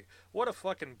movie. What a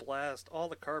fucking blast. All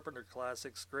the Carpenter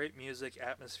classics, great music,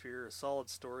 atmosphere, a solid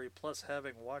story, plus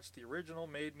having watched the original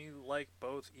made me like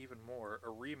both even more. A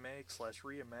remake /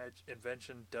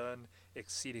 reinvention done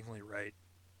exceedingly right.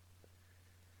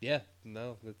 Yeah,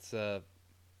 no, it's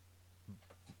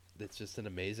just an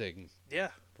amazing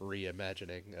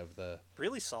reimagining of the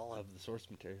really solid of the source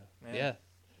material. Man. Yeah.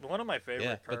 One of my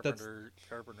favorite Carpenter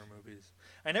movies.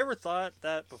 I never thought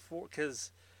that before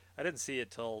because I didn't see it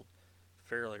till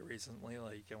fairly recently.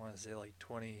 Like I want to say like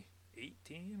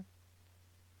 2018,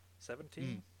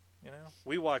 17.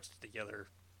 We watched it together.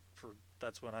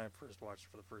 That's when I first watched it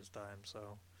for the first time.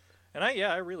 So, and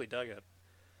I really dug it.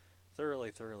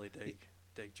 Thoroughly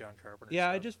dig John Carpenter.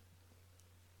 Yeah, stuff.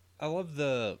 I love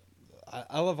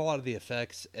I love a lot of the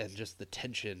effects and just the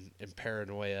tension and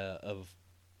paranoia of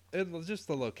And just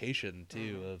the location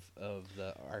too Mhm. of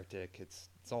the Arctic. It's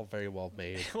all very well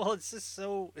made. Well, it's just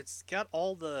so it's got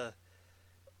all the.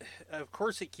 Of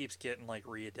course, it keeps getting like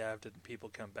readapted and people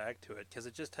come back to it because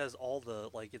it just has all the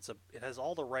like it has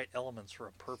all the right elements for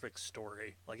a perfect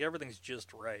story. Like everything's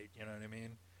just right. You know what I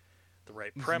mean? The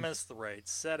right Hmm. premise, the right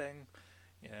setting.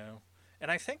 You know. And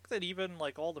I think that even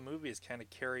like all the movies kind of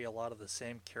carry a lot of the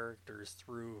same characters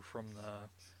through from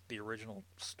the original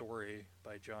story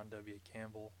by John W.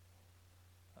 Campbell,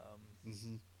 um,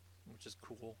 Hmm. which is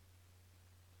cool.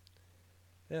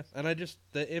 Yeah, and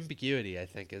the ambiguity I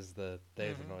think is the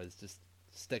thing that Hmm. always just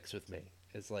sticks with me.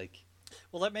 It's like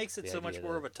Well, that makes it the so much idea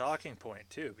more that of a talking point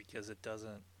too, because it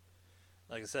doesn't,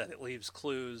 like I said, it leaves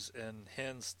clues and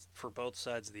hints for both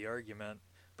sides of the argument,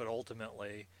 but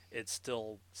ultimately it's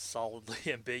still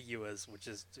solidly ambiguous, which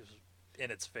is just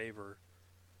in its favor.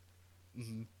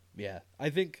 hmm yeah, I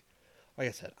think like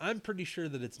I said, I'm pretty sure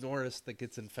that it's Norris that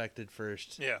gets infected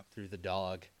first Yeah. through the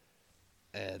dog,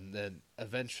 and then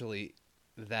eventually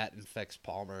that infects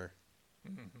Palmer,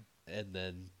 Hmm. and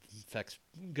then infects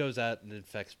goes out and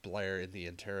infects Blair in the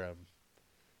interim,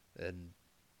 and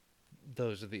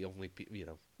those are the only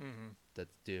Hmm. that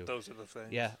do. Those are the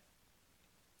things. Yeah,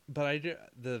 but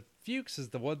the Fuchs is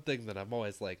the one thing that I'm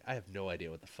always like, I have no idea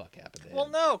what the fuck happened to Well,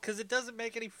 him. no, because it doesn't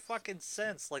make any fucking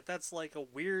sense. Like that's like a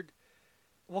weird.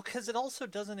 Well, because it also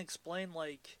doesn't explain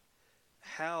like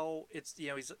how it's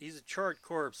he's a charred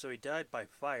corpse, so he died by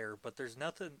fire. But there's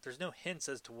nothing. There's no hints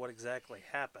as to what exactly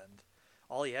happened.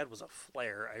 All he had was a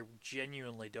flare. I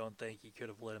genuinely don't think he could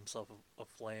have lit himself a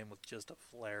flame with just a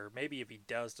flare. Maybe if he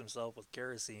doused himself with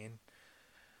kerosene,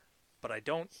 but I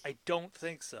don't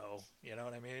think so. You know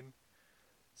what I mean?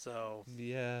 So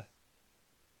Yeah,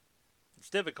 it's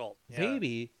difficult. Yeah.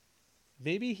 maybe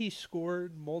maybe he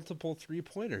scored multiple 3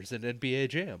 pointers in NBA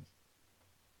Jam.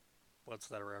 What's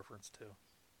that a reference to?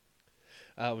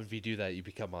 If you do that, you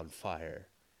become on fire.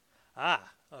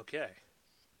 Ah, okay.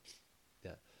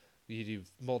 Yeah, you do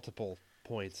multiple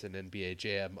points in NBA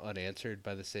Jam unanswered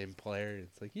by the same player.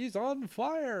 It's like he's on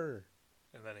fire.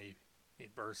 And then he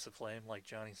bursts a flame like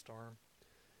Johnny Storm.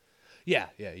 Yeah,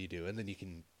 yeah, you do, and then you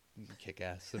can kick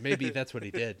ass. So maybe that's what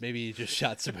he did. Maybe he just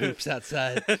shot some hoops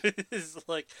outside. It's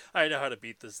like I know how to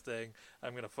beat this thing.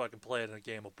 I'm gonna fucking play it in a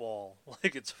game of ball,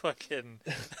 like it's fucking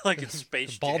like it's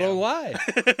Space Ball don't Jam.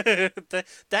 lie.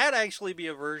 That actually be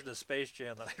a version of Space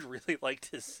Jam that I'd really like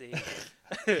to see.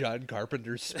 John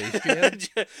Carpenter's Space Jam.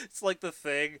 It's like the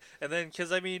thing, and then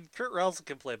because I mean, Kurt Russell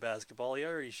can play basketball. He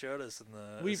already showed us in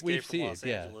the We've Escape from seen, Los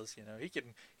yeah. Angeles. You know, he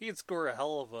can score a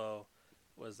hell of a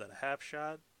was that a half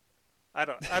shot? I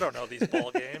don't know these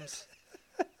ball games.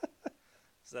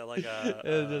 Is that like Just,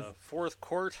 a fourth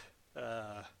court?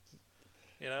 Uh,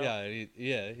 you know?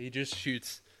 he just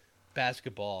shoots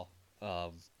basketball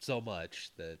so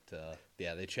much that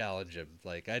they challenge him.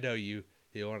 Like, I know you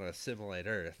want to assimilate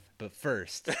Earth, but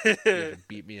first you have to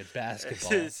beat me in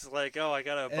basketball. It's like, oh, I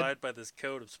gotta And abide by this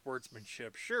code of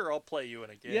sportsmanship. Sure, I'll play you in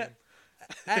a yeah, game.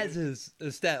 as is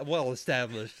well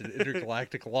established in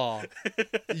intergalactic law,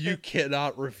 you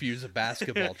cannot refuse a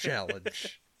basketball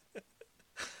challenge.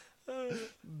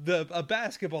 A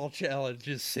basketball challenge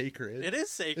is sacred. It is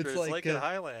sacred. It's It's like like a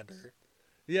Highlander.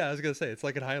 yeah, I was gonna say it's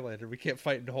like in Highlander. We can't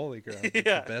fight in holy ground. It's a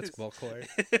Yeah, basketball court.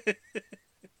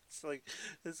 it's like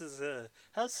this is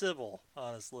how civil,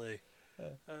 honestly.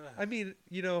 I mean,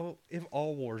 if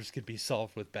all wars could be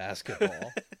solved with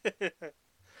basketball,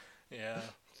 Yeah,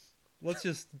 let's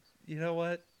just, you know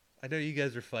what? I know you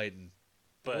guys are fighting,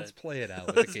 but let's but play it out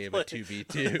with a let's game play of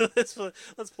 2v2.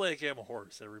 let's play a game of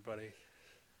horse, everybody.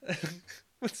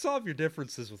 Let's solve your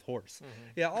differences with horse. Hmm.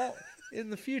 Yeah, all in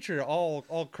the future, all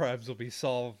crimes will be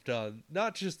solved on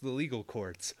not just the legal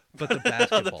courts, but the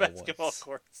On the basketball basketball ones.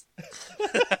 courts.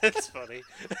 That's funny.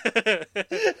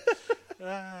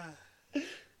 Ah,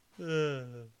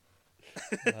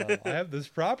 I have this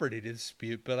property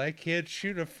dispute, but I can't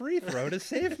shoot a free throw to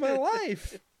save my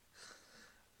life.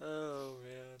 oh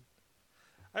man.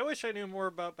 I wish I knew more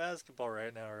about basketball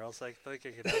right now, or else I think I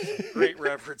could have some great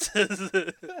references.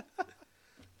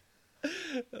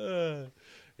 Uh,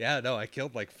 yeah, no, I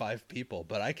killed like 5 people,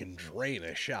 but I can drain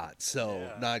a shot, so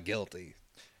Yeah. not guilty.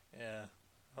 Yeah.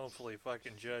 Hopefully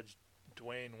fucking Judge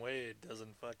Dwayne Wade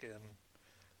doesn't fucking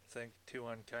think too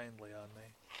unkindly on me.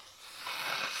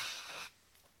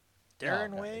 Oh,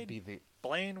 Darren no, it'd Wade? be the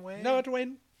Blaine Wade? no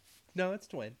Dwayne. No, it's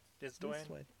Dwayne. It's It's Dwayne?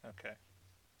 Dwayne. Okay.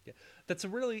 Yeah, that's a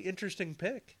really interesting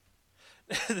pick.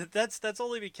 That's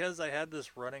only because I had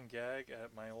this running gag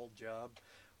at my old job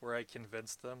where I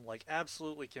convinced them, like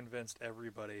absolutely convinced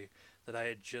everybody that I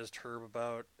had just heard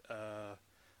about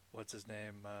what's his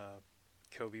name,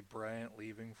 Kobe Bryant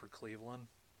leaving for Cleveland.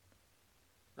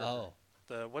 Oh,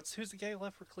 Who's the guy who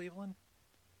left for Cleveland?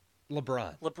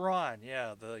 LeBron. LeBron,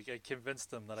 yeah. I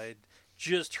convinced them that I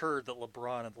just heard that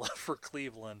LeBron had left for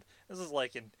Cleveland. This is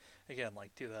like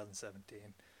like 2017.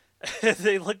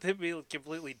 They looked at me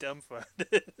completely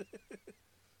dumbfounded.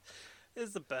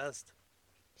 It's the best.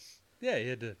 Yeah, he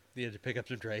had to pick up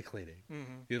some dry cleaning.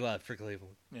 Mm-hmm. He left for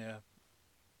Cleveland. Yeah.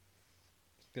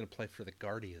 Gonna play for the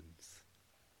Guardians.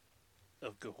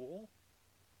 Of Gahul?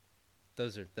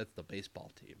 That's the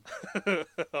baseball team.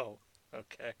 Oh,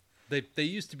 okay. They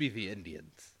used to be the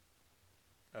Indians.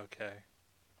 Okay.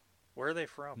 Where are they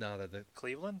from? No, they're the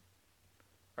Cleveland?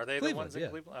 Are they Cleveland, the ones in yeah.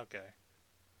 Cleveland? Okay.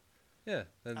 Yeah.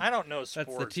 I don't know sports,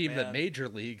 that's the team man. that Major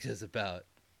Leagues is about.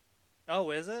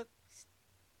 Oh, is it?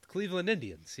 Cleveland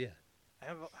Indians, yeah. I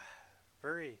have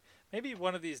maybe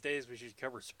one of these days we should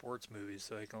cover sports movies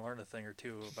so I can learn a thing or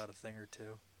two about a thing or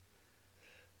two.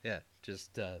 Yeah,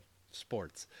 just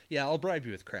sports. Yeah, I'll bribe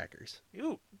you with crackers.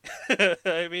 Ooh.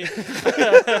 I mean,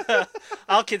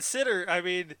 I'll consider. I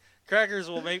mean, crackers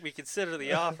will make me consider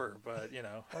the offer, but you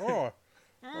know. Oh,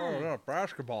 yeah,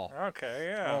 basketball.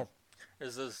 Okay, yeah. Oh.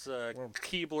 Is this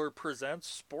Keebler Presents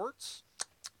Sports?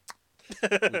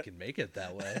 We can make it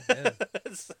that way. Yeah.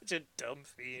 It's such a dumb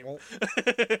theme.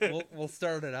 We'll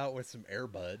start it out with some Air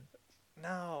Bud.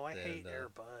 No, I hate Air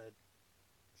Bud.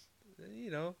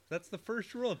 You know, that's the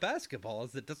first rule of basketball,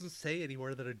 is it doesn't say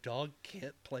anywhere that a dog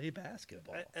can't play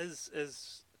basketball. As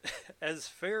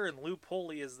fair and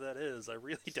loopholey as that is, I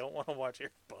really don't want to watch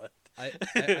Air Bud.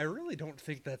 I really don't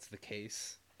think that's the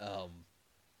case.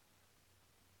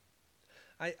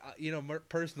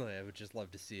 Personally, I would just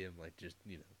love to see him, like, just,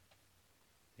 you know,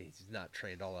 he's not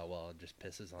trained all that well and just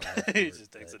pisses on it. He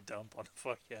just takes a dump on the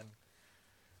fucking...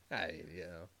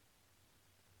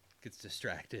 Gets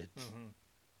distracted. Mm-hmm.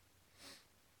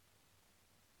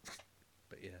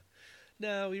 But yeah.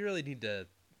 No, we really need to...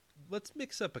 Let's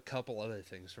mix up a couple other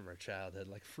things from our childhood,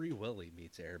 like Free Willy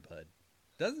meets Air Bud.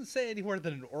 Doesn't say anywhere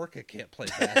that an orca can't play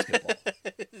basketball.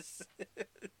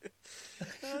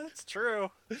 That's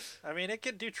true. I mean, it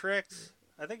can do tricks.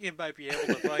 I think it might be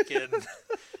able to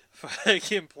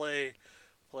fucking play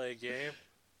a game.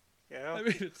 Yeah. I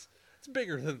mean, it's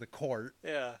bigger than the court.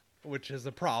 Yeah. Which is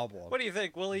a problem. What do you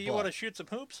think, Willie? You want to shoot some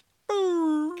hoops?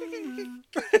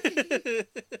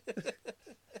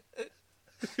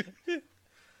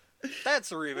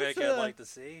 That's a remake I'd like to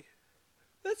see.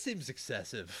 That seems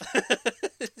excessive.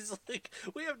 It's like,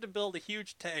 we have to build a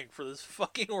huge tank for this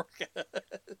fucking orca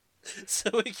so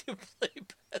we can play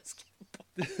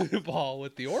basketball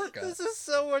with the orca. This is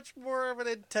so much more of an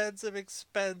intensive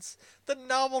expense. The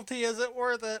novelty isn't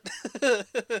worth it.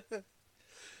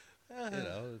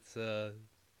 It's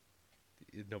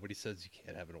nobody says you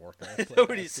can't have an orca.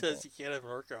 Nobody says you can't have an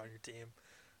orca on your team.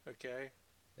 Okay.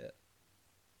 Yeah.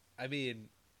 I mean,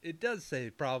 it does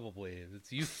say probably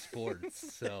it's youth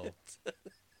sports, so.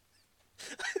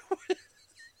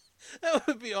 That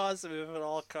would be awesome if in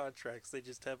all contracts they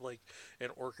just have like an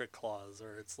orca clause,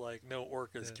 or it's like no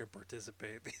orcas can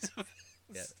participate in these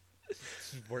events.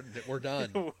 Yeah. We're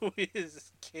done. We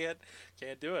just can't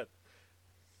do it.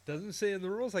 Doesn't say in the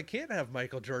rules I can't have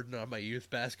Michael Jordan on my youth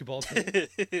basketball team.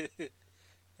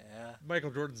 Yeah.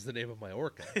 Michael Jordan's the name of my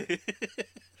orca.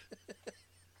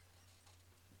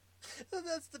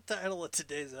 That's the title of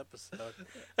today's episode.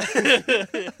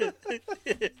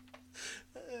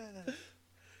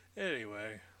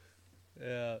 Anyway.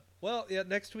 Yeah. Well, yeah,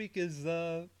 next week is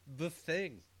The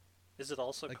Thing. Is it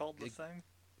also called The Thing?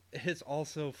 It's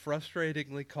also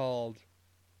frustratingly called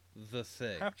The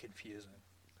Thing. How confusing.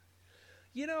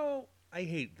 You know, I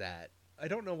hate that. I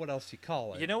don't know what else you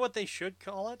call it. You know what they should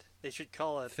call it? They should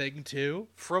call it Thing 2?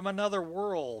 From Another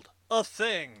World. A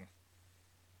Thing.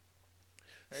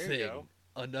 There Thing. You go.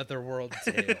 Another World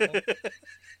Tale.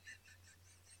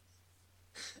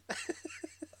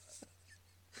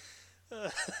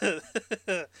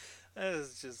 That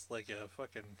is just like a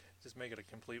fucking... Just make it a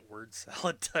complete word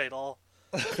salad title.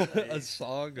 A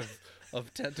song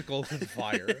of tentacles and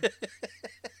fire.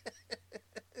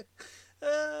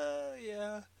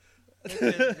 Yeah.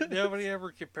 Nobody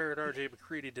ever compared R.J.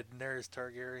 McCready to Daenerys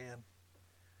Targaryen.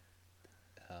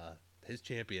 His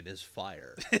champion is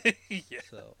fire. Yeah.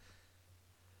 So,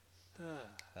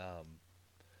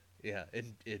 yeah,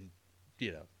 in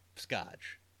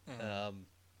Scotch. Mm-hmm.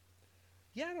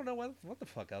 Yeah, I don't know what the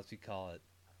fuck else you call it,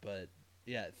 but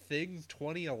yeah, Thing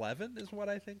 2011 is what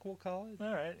I think we'll call it.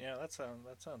 All right, yeah, that sounds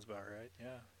about right.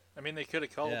 Yeah, I mean they could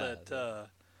have called it The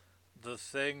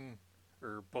Thing,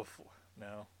 or before.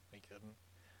 No, they couldn't.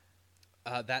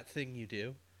 That Thing You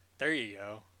Do. There you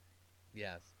go.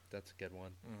 Yeah, that's a good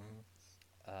one.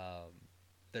 Mm-hmm.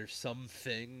 there's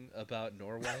something about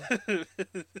Norway.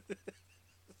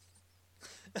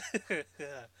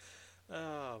 Yeah.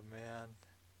 Oh man.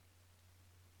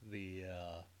 The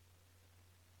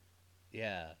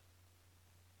yeah.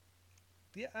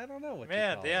 Yeah, I don't know what you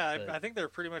Man, call it, yeah, but I think they're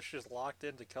pretty much just locked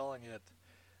into calling it.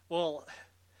 Well,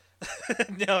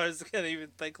 no, I was gonna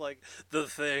even think like The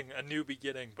Thing, A New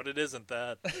Beginning, but it isn't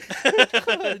that.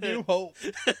 A New Hope.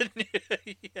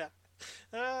 Yeah.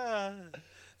 Ah,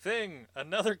 Thing,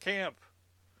 another camp.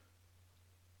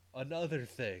 Another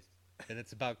thing. And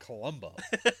it's about Columbo.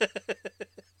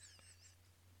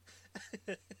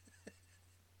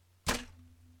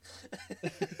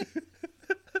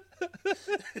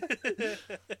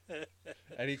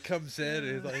 And he comes in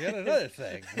and he's like, and another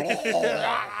thing.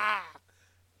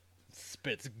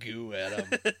 Spits goo at him.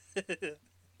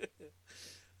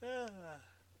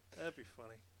 That'd be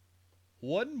funny.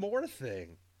 One more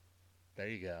thing. There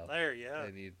you go. There, yeah.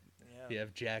 And you Yeah.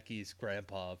 have Jackie's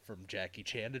grandpa from Jackie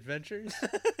Chan Adventures.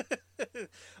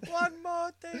 One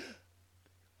more thing.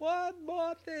 One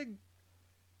more thing.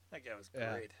 That guy was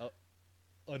Yeah. great.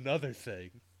 Another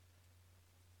thing.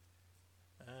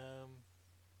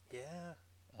 Yeah.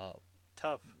 Oh,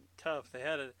 Tough. They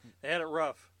had it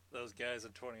rough. Those guys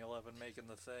in 2011 making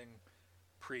The Thing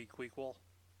pre-Quequel.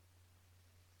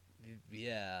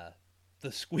 yeah. The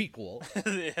Squeakquel.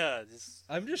 Yeah, just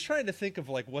I'm just trying to think of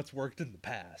like what's worked in the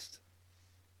past.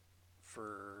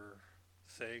 for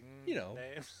Thing You know.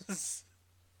 names.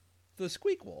 The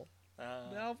Squeakquel.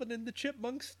 Uh, Alvin and the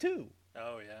Chipmunks too.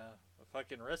 oh yeah, the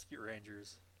fucking Rescue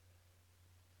Rangers.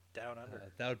 Down Under.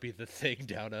 That would be The Thing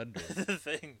Down Under, The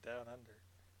Thing Down Under.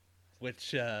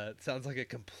 which sounds like a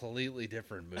completely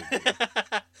different movie.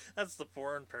 That's the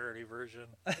porn parody version.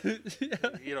 Yeah.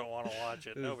 You don't want to watch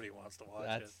it. Nobody wants to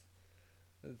watch it.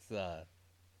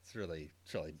 It's really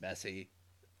messy.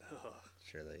 Ugh.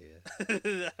 It's really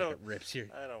I it rips your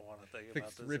I don't want to think about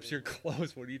this. rips your anymore.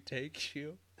 clothes when you take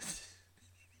you.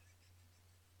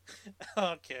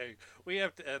 Okay, we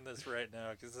have to end this right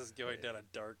now because this is going down a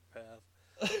dark path.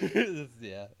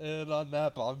 Yeah, and on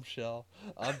that bombshell,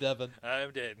 I'm Devin.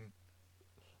 I'm Dayton.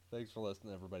 Thanks for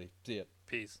listening, everybody. See ya.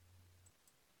 Peace.